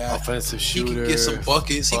offensive guy, offensive shooter. He can get some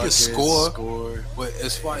buckets. He can score. But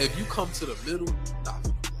as far if you come to the middle,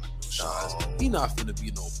 shots. He not finna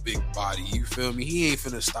be no big body. You feel me? He ain't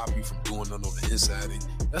finna stop you from doing nothing on the inside. And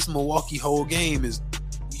that's Milwaukee whole game is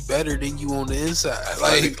we better than you on the inside.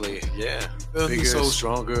 Like, Athletically, yeah, feel me? bigger, So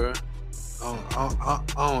stronger. I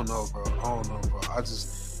don't know, bro. I don't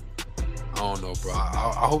know, bro.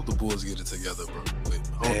 I hope the Bulls get it together, bro. But I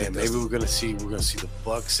don't Man, think maybe that's we're gonna see the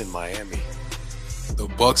Bucks in Miami. the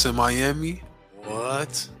Bucks in Miami.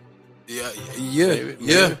 What? Yeah.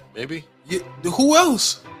 Maybe. Yeah. Who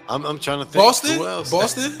else? I'm trying to think. Boston? Who else?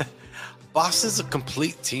 Boston? Boston's a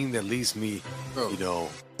complete team that leaves me, Bro. you know,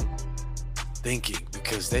 thinking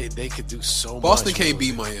because they could do so much. Boston can't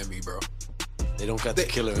beat Miami, bro. They don't got They, the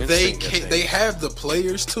killer they instinct. can't. They have the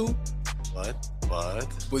players too, but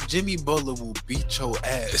but Jimmy Butler will beat your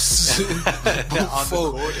ass. On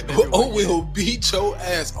the court and everywhere. Will beat your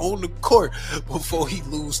ass on the court before he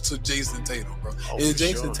lose to Jason Tatum, bro. Oh, And for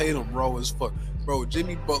Jason sure. Tatum raw as fuck. Bro,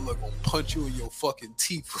 Jimmy Butler gonna punch you in your fucking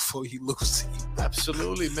teeth before he loses to you.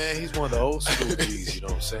 absolutely, man, he's one of the old school G's. You know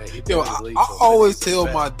what I'm saying? He been Yo, in the league I for a always minute. tell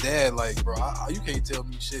He's my dad, like, bro, you can't tell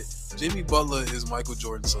me shit. Jimmy Butler is Michael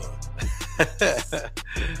Jordan's son. back.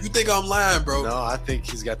 You think I'm lying, bro? No, I think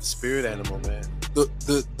he's got the spirit animal, man.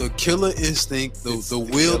 The killer instinct, the It's will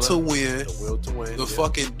killer, to win, the will to win. the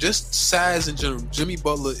fucking just size in general. Jimmy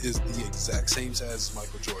Butler is the exact same size as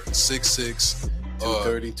Michael Jordan, 6'6".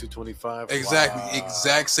 230, 225. Exactly, Wow.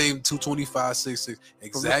 exact same 225, 6'6",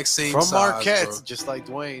 exact same From size, Marquette, bro. just like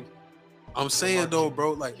Dwayne. I'm saying though,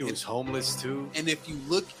 bro, like, He was homeless too. and if you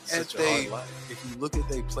look at Such a hard they, life. if you look at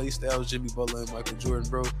they play styles, Jimmy Butler and Michael Jordan,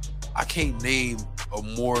 bro, I can't name a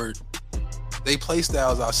more. They play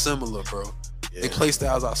styles are similar, bro. Yeah. They play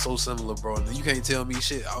styles are so similar, bro. And you can't tell me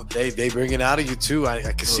shit. They bring it out of you too. I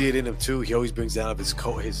can see it in him too. He always brings it out of his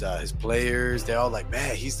his players. They're all like,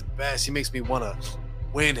 man, he's the best. He makes me want to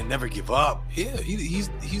win and never give up. Yeah,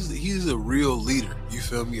 he's a real leader. You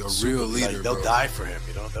feel me? A real leader. Like, they'll bro. die for him.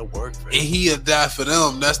 You know, they'll work for And him. he'll die for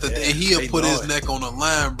them. That's the Yeah, thing. He'll they put know his it. neck on the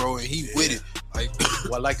line, bro, and he Yeah. with it. Like,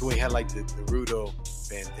 Well, I like when he had like the Naruto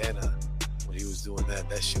bandana when he was doing that.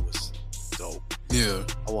 That shit was dope. yeah.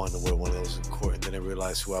 I wanted to wear one of those in court, and then I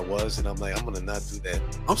realized who I was, and I'm like, I'm gonna not do that.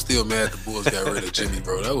 I'm still mad the Bulls got rid of Jimmy,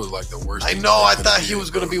 bro. That was like the worst. I thing know. I that thought could've he been, was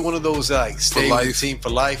gonna bro. be one of those like stay with the life. team for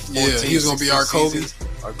life. Yeah, 14, he was gonna be 16 our Kobe.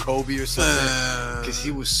 seasons, our Kobe or something. Man. Because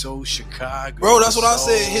he was so Chicago, Bro, that's what I so-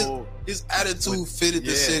 said. His attitude fitted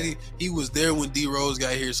the Yeah. city. He was there when D Rose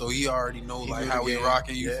got here, so he already know He like knew how the we game.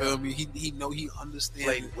 rocking. You Yeah. feel me? He know he understands.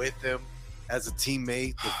 played with him as a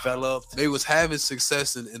teammate, developed. They was having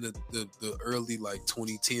success in the early like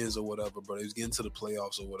 2010s or whatever, but they was getting to the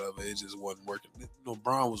playoffs or whatever. It just wasn't working. You know,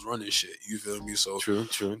 Bron was running shit. You feel me? So True.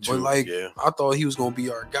 But like, yeah. I thought he was gonna be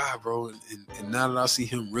our guy, bro. And now that I see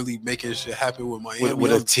him really making shit happen with Miami,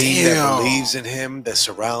 With a I'm, team damn. that believes in him, that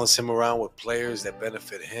surrounds him around with players that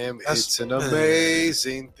benefit him, it's an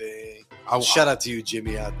amazing thing. Shout out to you,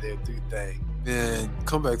 Jimmy, out there. Do your thing. Man,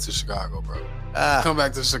 come back to Chicago, bro. Ah, Come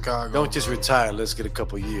back to Chicago. don't just bro. retire. Let's get a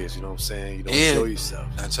couple years. You know what I'm saying? You know, And- enjoy yourself.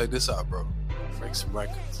 Now check this out, bro. Break some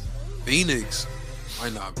records. Phoenix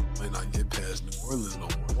might not get past New Orleans no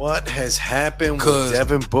more. What has happened 'Cause- with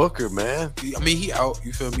Devin Booker, man? I mean, he out.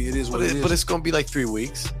 You feel me? It is what it is. But it's gonna be like 3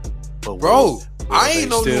 weeks. But Bro, will I they ain't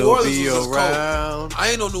know New still Orleans be was this cold. around? I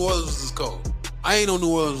ain't know New Orleans was this cold. I ain't know New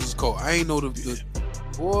Orleans was cold. I ain't know the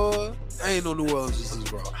boy. I ain't know New Orleans was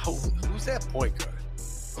this raw. Who's that point guard?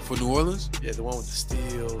 For New Orleans, Yeah, the one with the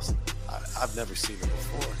steals. I've never seen him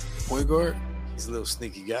before. point guard. He's a little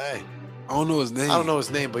sneaky guy. I don't know his name. I don't know his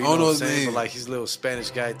name, but you I don't know know what his I'm saying. name. But like, he's a little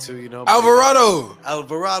Spanish guy too, you know. Alvarado.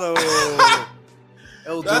 Alvarado. That's-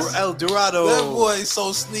 El Dorado. That boy is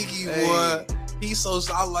so sneaky, Hey. boy. He's so.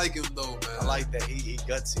 I like him though, man. I like that. He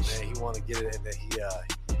gutsy, man. He want to get it, and that he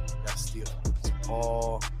got steal.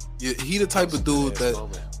 Paul. Yeah, he the type of dude that.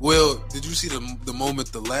 Moment. Well, did you see the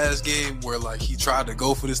moment the last game where like he tried to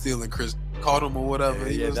go for the steal and Chris caught him or whatever?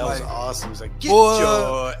 He Yeah, was that like, was awesome. He was like, get Boy.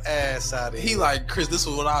 your ass out of here. he like, Chris, this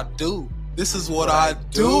is what I do. This is what What I I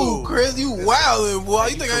do, do. Chris. You This- wildin', boy.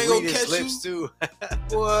 Like, You he think I ain't could gonna read his catch you? lips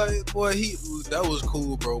too. Boy, that was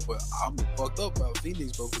cool, bro. But I'm fucked up about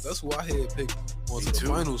Phoenix, bro, because that's who I had picked going to the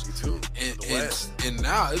finals. Me too. And, The West. and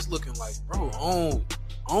now it's looking like, bro,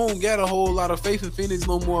 I don't got a whole lot of faith in Phoenix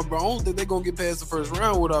no more, bro. I don't think they're gonna get past the first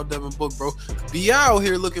round without Devin Book, bro. B.I. out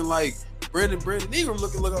here looking like Brandon Ingram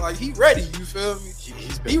looking like he ready. You feel me?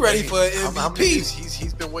 He's been He ready waiting. for an How MVP. many years?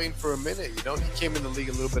 He's been waiting for a minute. You know, he came in the league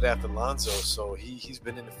a little bit after Lonzo, so he's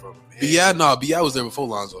been in it for a minute. B.I. was there before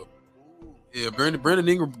Lonzo. Yeah, Brandon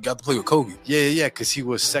Ingram got to play with Kobe. Yeah, because he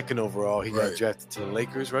was second overall. He got Right. drafted to the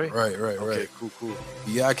Lakers, right? Right. Okay, cool.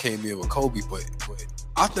 B.I. came in with Kobe, but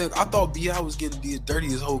I thought B.I. was getting did dirty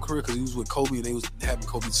his whole career because he was with Kobe and they was having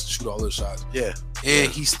Kobe shoot all his shots. Yeah.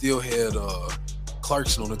 And he still had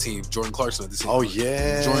Clarkson on the team. Jordan Clarkson at the team. Oh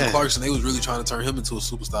yeah, Jordan Clarkson. They was really trying to turn him into a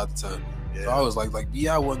superstar at the time. Yeah. So I was like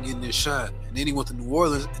B.I. wasn't getting this shine, and then he went to New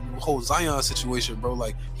Orleans, and the whole Zion situation, bro.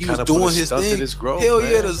 Like he Kinda was doing put a his stunt in thing. his growth, Hell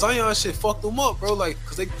man. yeah, the Zion shit fucked him up, bro. Like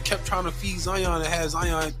because they kept trying to feed Zion and had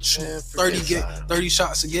Zion shoot Man, forget 30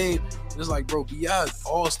 shots a game. It's like, bro, B.I.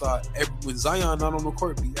 all star. When Zion not on the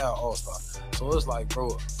court, B.I. all star. So it's like,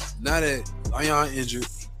 bro, now that Zion injured,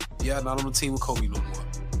 B.I. not on the team with Kobe no more.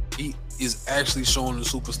 He is actually showing the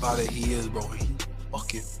superstar that he is, bro. He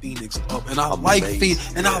fucking Phoenix up, and I like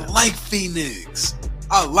Phoenix. And I like Phoenix.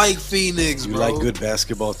 I like Phoenix, You bro. like good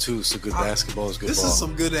basketball too, so good basketball is good This ball. is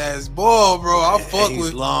some good ass ball, bro. I fuck He's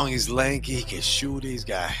with. long, he's lanky, he can shoot, he's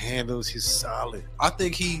got handles, he's solid. I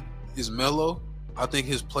think he is mellow. I think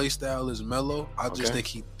his play style is mellow. I just Okay. think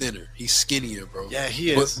he's thinner. He's skinnier, bro. Yeah,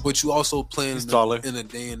 he is. But you also playing He's taller. in a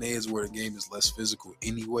day and age where the game is less physical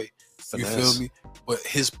anyway. Finesse. You feel me? But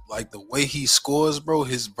his like the way he scores, bro,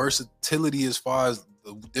 his versatility as far as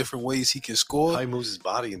the different ways he can score, How he moves his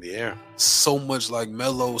body in the air. so much like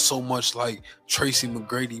Melo, so much like Tracy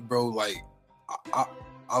McGrady, bro. Like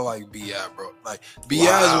I like B.I., bro. Like B.I.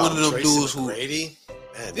 is one of them Tracy dudes McGrady?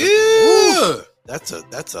 Man, who that's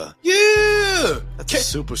a yeah.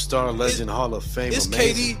 superstar, legend, Hall of Fame. It's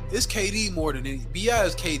amazing. It's KD more than any. Bi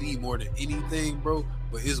is KD more than anything, bro.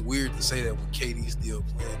 But it's weird to say that when KD's still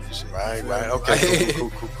playing this shit. Right, You feel right. me? Okay,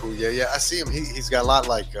 cool. Yeah. I see him. He's got a lot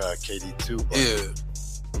like KD too. But Yeah,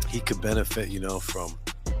 he could benefit, from.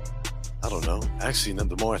 I don't know. Actually,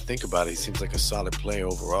 the more I think about it, he seems like a solid player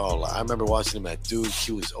overall. I remember watching him at Duke.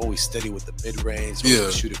 He was always steady with the mid range. Yeah.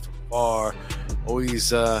 Shooting from far.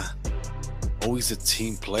 Always a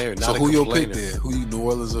team player. Not so a who your pick complainer. then? Who you, New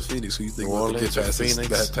Orleans or Phoenix? Who you think New going to Orleans get or past this?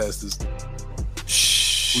 Phoenix? Past this?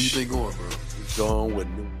 Shh. Who you think going, bro? Going with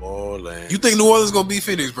New Orleans. You think New Orleans gonna beat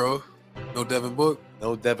Phoenix, bro? No Devin Book.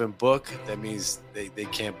 No Devin Book. That means they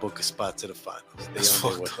can't book a spot to the finals. That's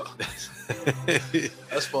on their fucked way.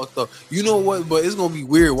 That's fucked up. You know what? But it's gonna be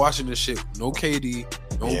weird watching this shit. No KD,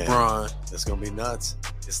 no Yeah. Bron. That's gonna be nuts.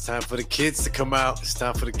 It's time for the kids to come out. It's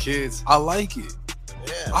time for the kids. I like it.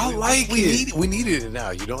 Yeah, I like it. We needed it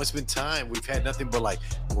now. It's been time. We've had nothing but like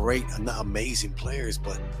great, not amazing players,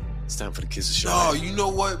 but it's time for the kids to show. No, you know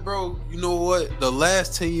what, bro? You know what? The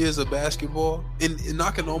last 10 years of basketball, and I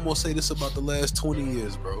can almost say this about the last 20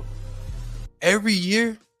 years, bro. Every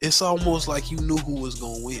year, it's almost like you knew who was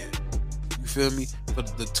gonna win. You feel me? For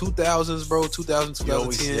the 2000s, bro, 2000,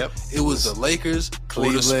 2010, it was the Lakers or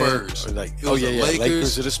the Spurs. Or like, It was the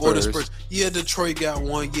Lakers or the Spurs. Yeah, Detroit got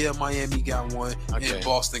one. Yeah, Miami got one. Okay. And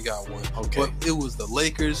Boston got one. Okay. But it was the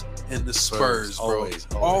Lakers and the Spurs, bro.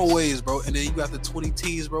 Always. Bro. And then you got the 20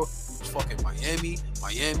 teams, bro. It was fucking Miami,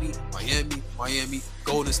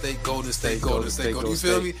 Golden State. You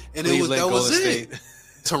feel me? And it was that Golden was State. it.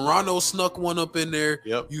 Toronto snuck one up in there.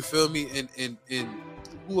 Yep. You feel me? And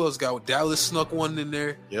who else got Dallas snuck one in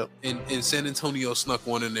there? Yep. And San Antonio snuck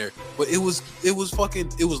one in there. But it was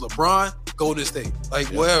LeBron, Golden State. Like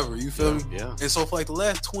whatever, you feel me? Yeah. And so for like the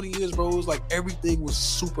last 20 years, bro, it was like everything was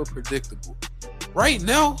super predictable. Right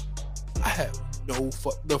now, I have no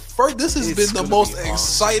fuck. This has been the most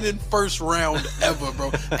exciting first round ever,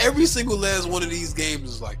 bro. Every single last one of these games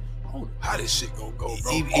is like, I don't know how this shit gonna go,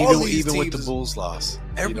 bro. Even with the Bulls loss,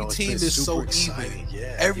 every team is so exciting. even.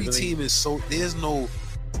 Yeah, Every team is so. There's no.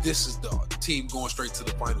 This is the team going straight to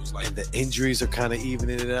the finals. Like, and the injuries are kind of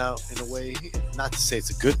evening it out in a way. Not to say it's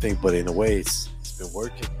a good thing, but in a way, it's been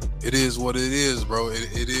working. it is what it is, bro.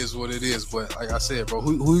 It is what it is. But like I said, bro,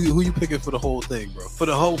 who you picking for the whole thing, bro? For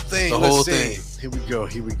the whole thing. The whole thing. Here we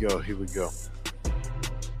go.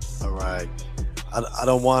 All right. I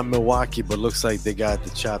don't want Milwaukee, but looks like they got the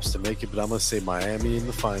chops to make it. But I'm gonna say Miami in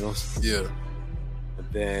the finals. Yeah. And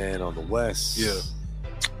then on the West, Yeah.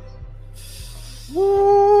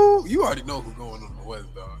 Woo! You already know who going on the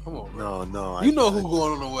West, dog. Come on, bro. No. You know who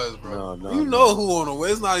going on the West, bro. No. You know who on the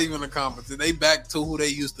West. It's not even a competition. They back to who they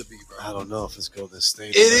used to be, bro. I don't know if it's Golden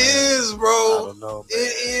State. It is, bro. I don't know. Man.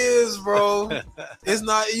 It is, bro. It's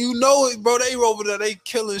not. You know it, bro. They over there. They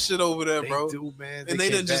killing shit over there, bro. They do, man. And they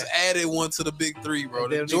done just added one to the big three, bro.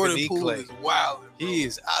 They don't Jordan even need Poole Clay. is wilding. He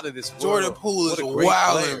is out of this world. Jordan Poole is What a great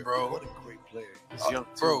wilding, player. bro. What a great player. He's young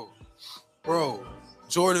too. Bro.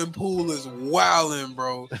 Jordan Poole is wilding,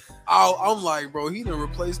 bro. I'm like, bro, he done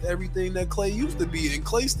replaced everything that Clay used to be, and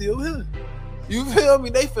Clay still here. You feel me?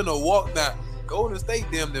 They finna walk now. Golden State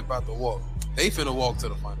damn near about to walk. They finna walk to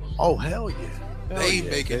the finals. Oh hell yeah! They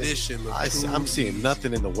making this shit look. I'm seeing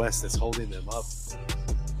nothing in the West that's holding them up.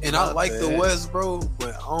 And I like the West, bro,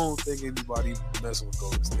 but I don't think anybody messing with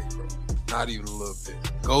Golden State, bro. Not even a little bit.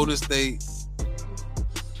 Golden State,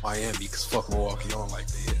 Miami, because fuck Milwaukee, I don't like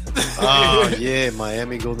that. Oh yeah,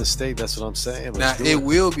 Miami, Golden State. That's what I'm saying. Now it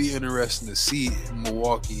will be interesting to see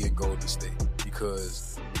Milwaukee and Golden State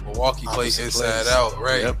because Milwaukee play inside out,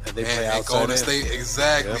 right? Yep. And they play outside Golden in. State,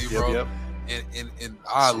 exactly, Yep, bro. yep. And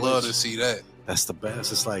I love to see that. That's the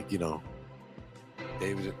best. It's like, you know,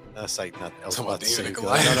 David. That's like not. I was Talking about about to say. David No,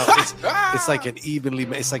 and no, Goliath. it's like an evenly.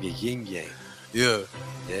 It's like a yin yang. Yeah.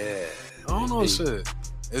 Yeah. I don't know shit.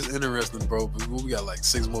 It's interesting, bro. But we got like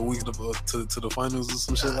 6 more weeks to the finals or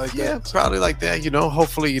some shit like Yeah, that. probably like that. You know,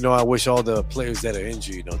 hopefully, you know, I wish all the players that are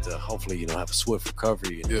injured, you know, to hopefully, you know, have a swift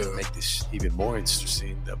recovery and make this even more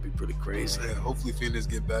interesting. That'd be pretty crazy. Yeah, hopefully Phoenix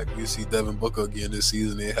get back. We see Devin Booker again this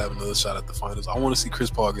season. They have another shot at the finals. I want to see Chris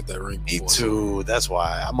Paul get that ring. Me too. That's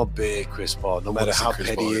why I'm a big Chris Paul. No matter how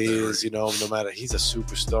petty he is, you know, no matter, he's a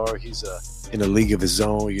superstar. He's in a league of his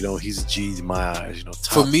own. You know, he's a G in my eyes. You know,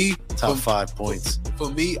 top, for me, top 5 points. For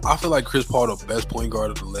me, I feel like Chris Paul the best point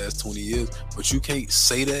guard of the last 20 years. But you can't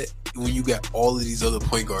say that when you got all of these other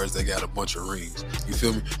point guards that got a bunch of rings. You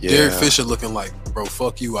feel me? Yeah. Derek Fisher looking like, bro,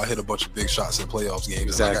 fuck you. I hit a bunch of big shots in playoffs games.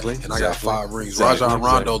 Exactly. And I got 5 rings. Exactly. Rajon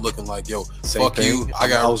Rondo looking like, yo, Same fuck thing. you. I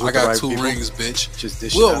got right 2 people. rings, bitch.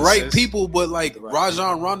 Just right people, but like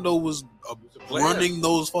Rajon Rondo was player. running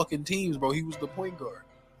those fucking teams, bro. He was the point guard.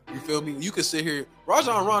 You feel me? You could sit here.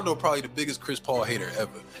 Rajon Rondo probably the biggest Chris Paul hater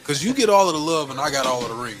ever. Because you get all of the love and I got all of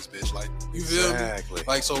the rings, bitch. Like, you feel me?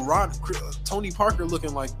 Like, so Tony Parker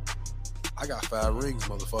looking like, I got 5 rings,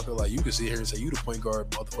 motherfucker. Like, you can sit here and say, you the point guard,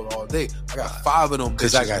 motherfucker, all day. I got 5 of them,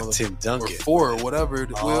 because I got Tim Duncan. Or 4 or whatever.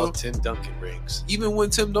 All Tim Duncan rings. Even when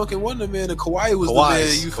Tim Duncan wasn't the man and Kawhi was the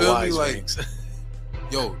man, you feel me? Like,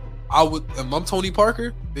 yo, if I'm Tony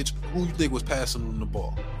Parker, bitch, who you think was passing him the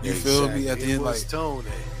ball? You feel me? At the end, like, Tony.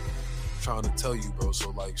 Trying to tell you, bro.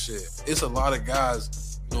 So, like, shit, it's a lot of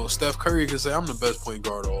guys. You know, Steph Curry could say I'm the best point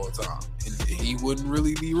guard of all time, and he wouldn't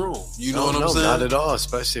really be wrong. You know what I'm saying? Not at all.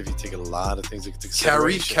 Especially if you take a lot of things into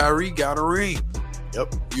consideration. Kyrie got a ring.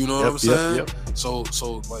 Yep. You know what I'm saying? Yep. So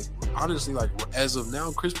like, honestly, like, as of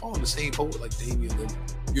now, Chris Paul in the same boat with like Damian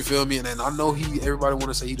Lillard. You feel me? And then I know everybody want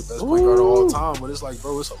to say he the best point guard of all time, but it's like,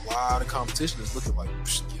 bro, it's a lot of competition. It's looking like,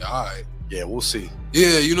 yeah, all right. Yeah, we'll see.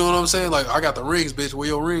 Yeah, you know what I'm saying? Like, I got the rings, bitch. Where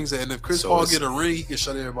your rings at? And if Chris Paul get a ring, he can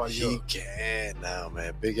shut everybody up. He can now,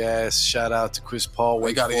 man. Big ass shout out to Chris Paul.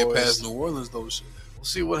 We got to get past New Orleans, though. Shit. We'll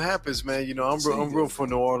see what happens, man. You know, I'm real for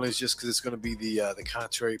New Orleans just because it's going to be the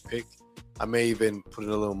contrary pick. I may even put in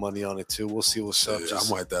a little money on it too. We'll see what's up. I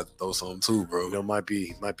might have to throw something too, bro. You know, might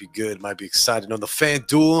be good. Might be exciting on the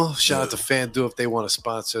FanDuel. Shout out to FanDuel if they want to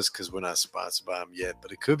sponsor us because we're not sponsored by them yet,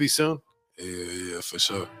 but it could be soon. Yeah, for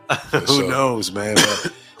sure. Who knows, man?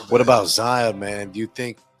 But what about Zion, man? Do you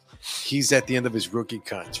think he's at the end of his rookie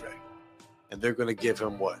contract and they're going to give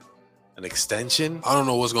him what? An extension? I don't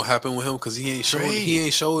know what's gonna happen with him because he ain't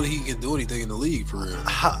showed he can do anything in the league for real.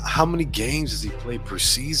 How many games does he play per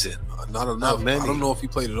season? Not enough. Not many. I don't know if he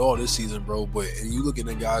played at all this season, bro. But and you looking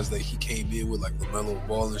at guys that he came in with like LaMelo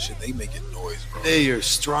Ball and shit, they making noise, bro. They are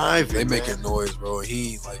striving. They making noise, bro. And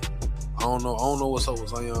he like, I don't know what's up with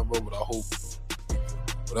Zion, bro. But I hope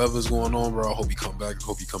whatever's going on, bro. I hope he come back. I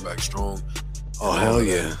hope he come back strong. Oh hell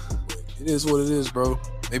yeah! It is what it is, bro.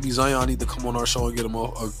 Maybe Zion need to come on our show and get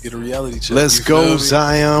a reality check. Let's go,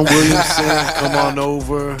 Zion Williamson. Come on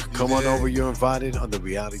over. Come on over. You're invited on the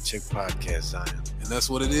Reality Check podcast, Zion. And that's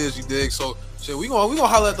what it is, you dig? So, shit, we gonna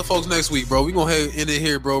holler at the folks next week, bro. We gonna end it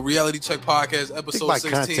here, bro. Reality Check podcast, episode 16. I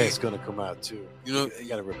think my contact's gonna come out too. You know, you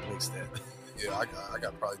gotta replace that. Yeah, I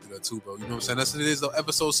got to probably do that too, bro. You know what I'm saying? That's what it is, though.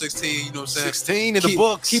 Episode 16, you know what I'm saying? 16 in the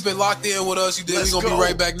books. Keep it locked in with us. You did. We're going to be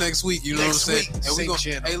right back next week. You know what I'm saying? And we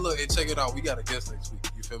gonna, hey, look, and check it out. We got a guest next week.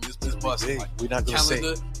 You feel me? It's busting. Like, we're not going to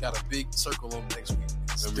say. Got a big circle on next week.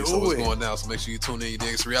 So what's going now. So make sure you tune in. You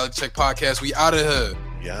dig? It's Reality Check Podcast. We out of here.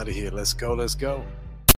 We out of here. Let's go.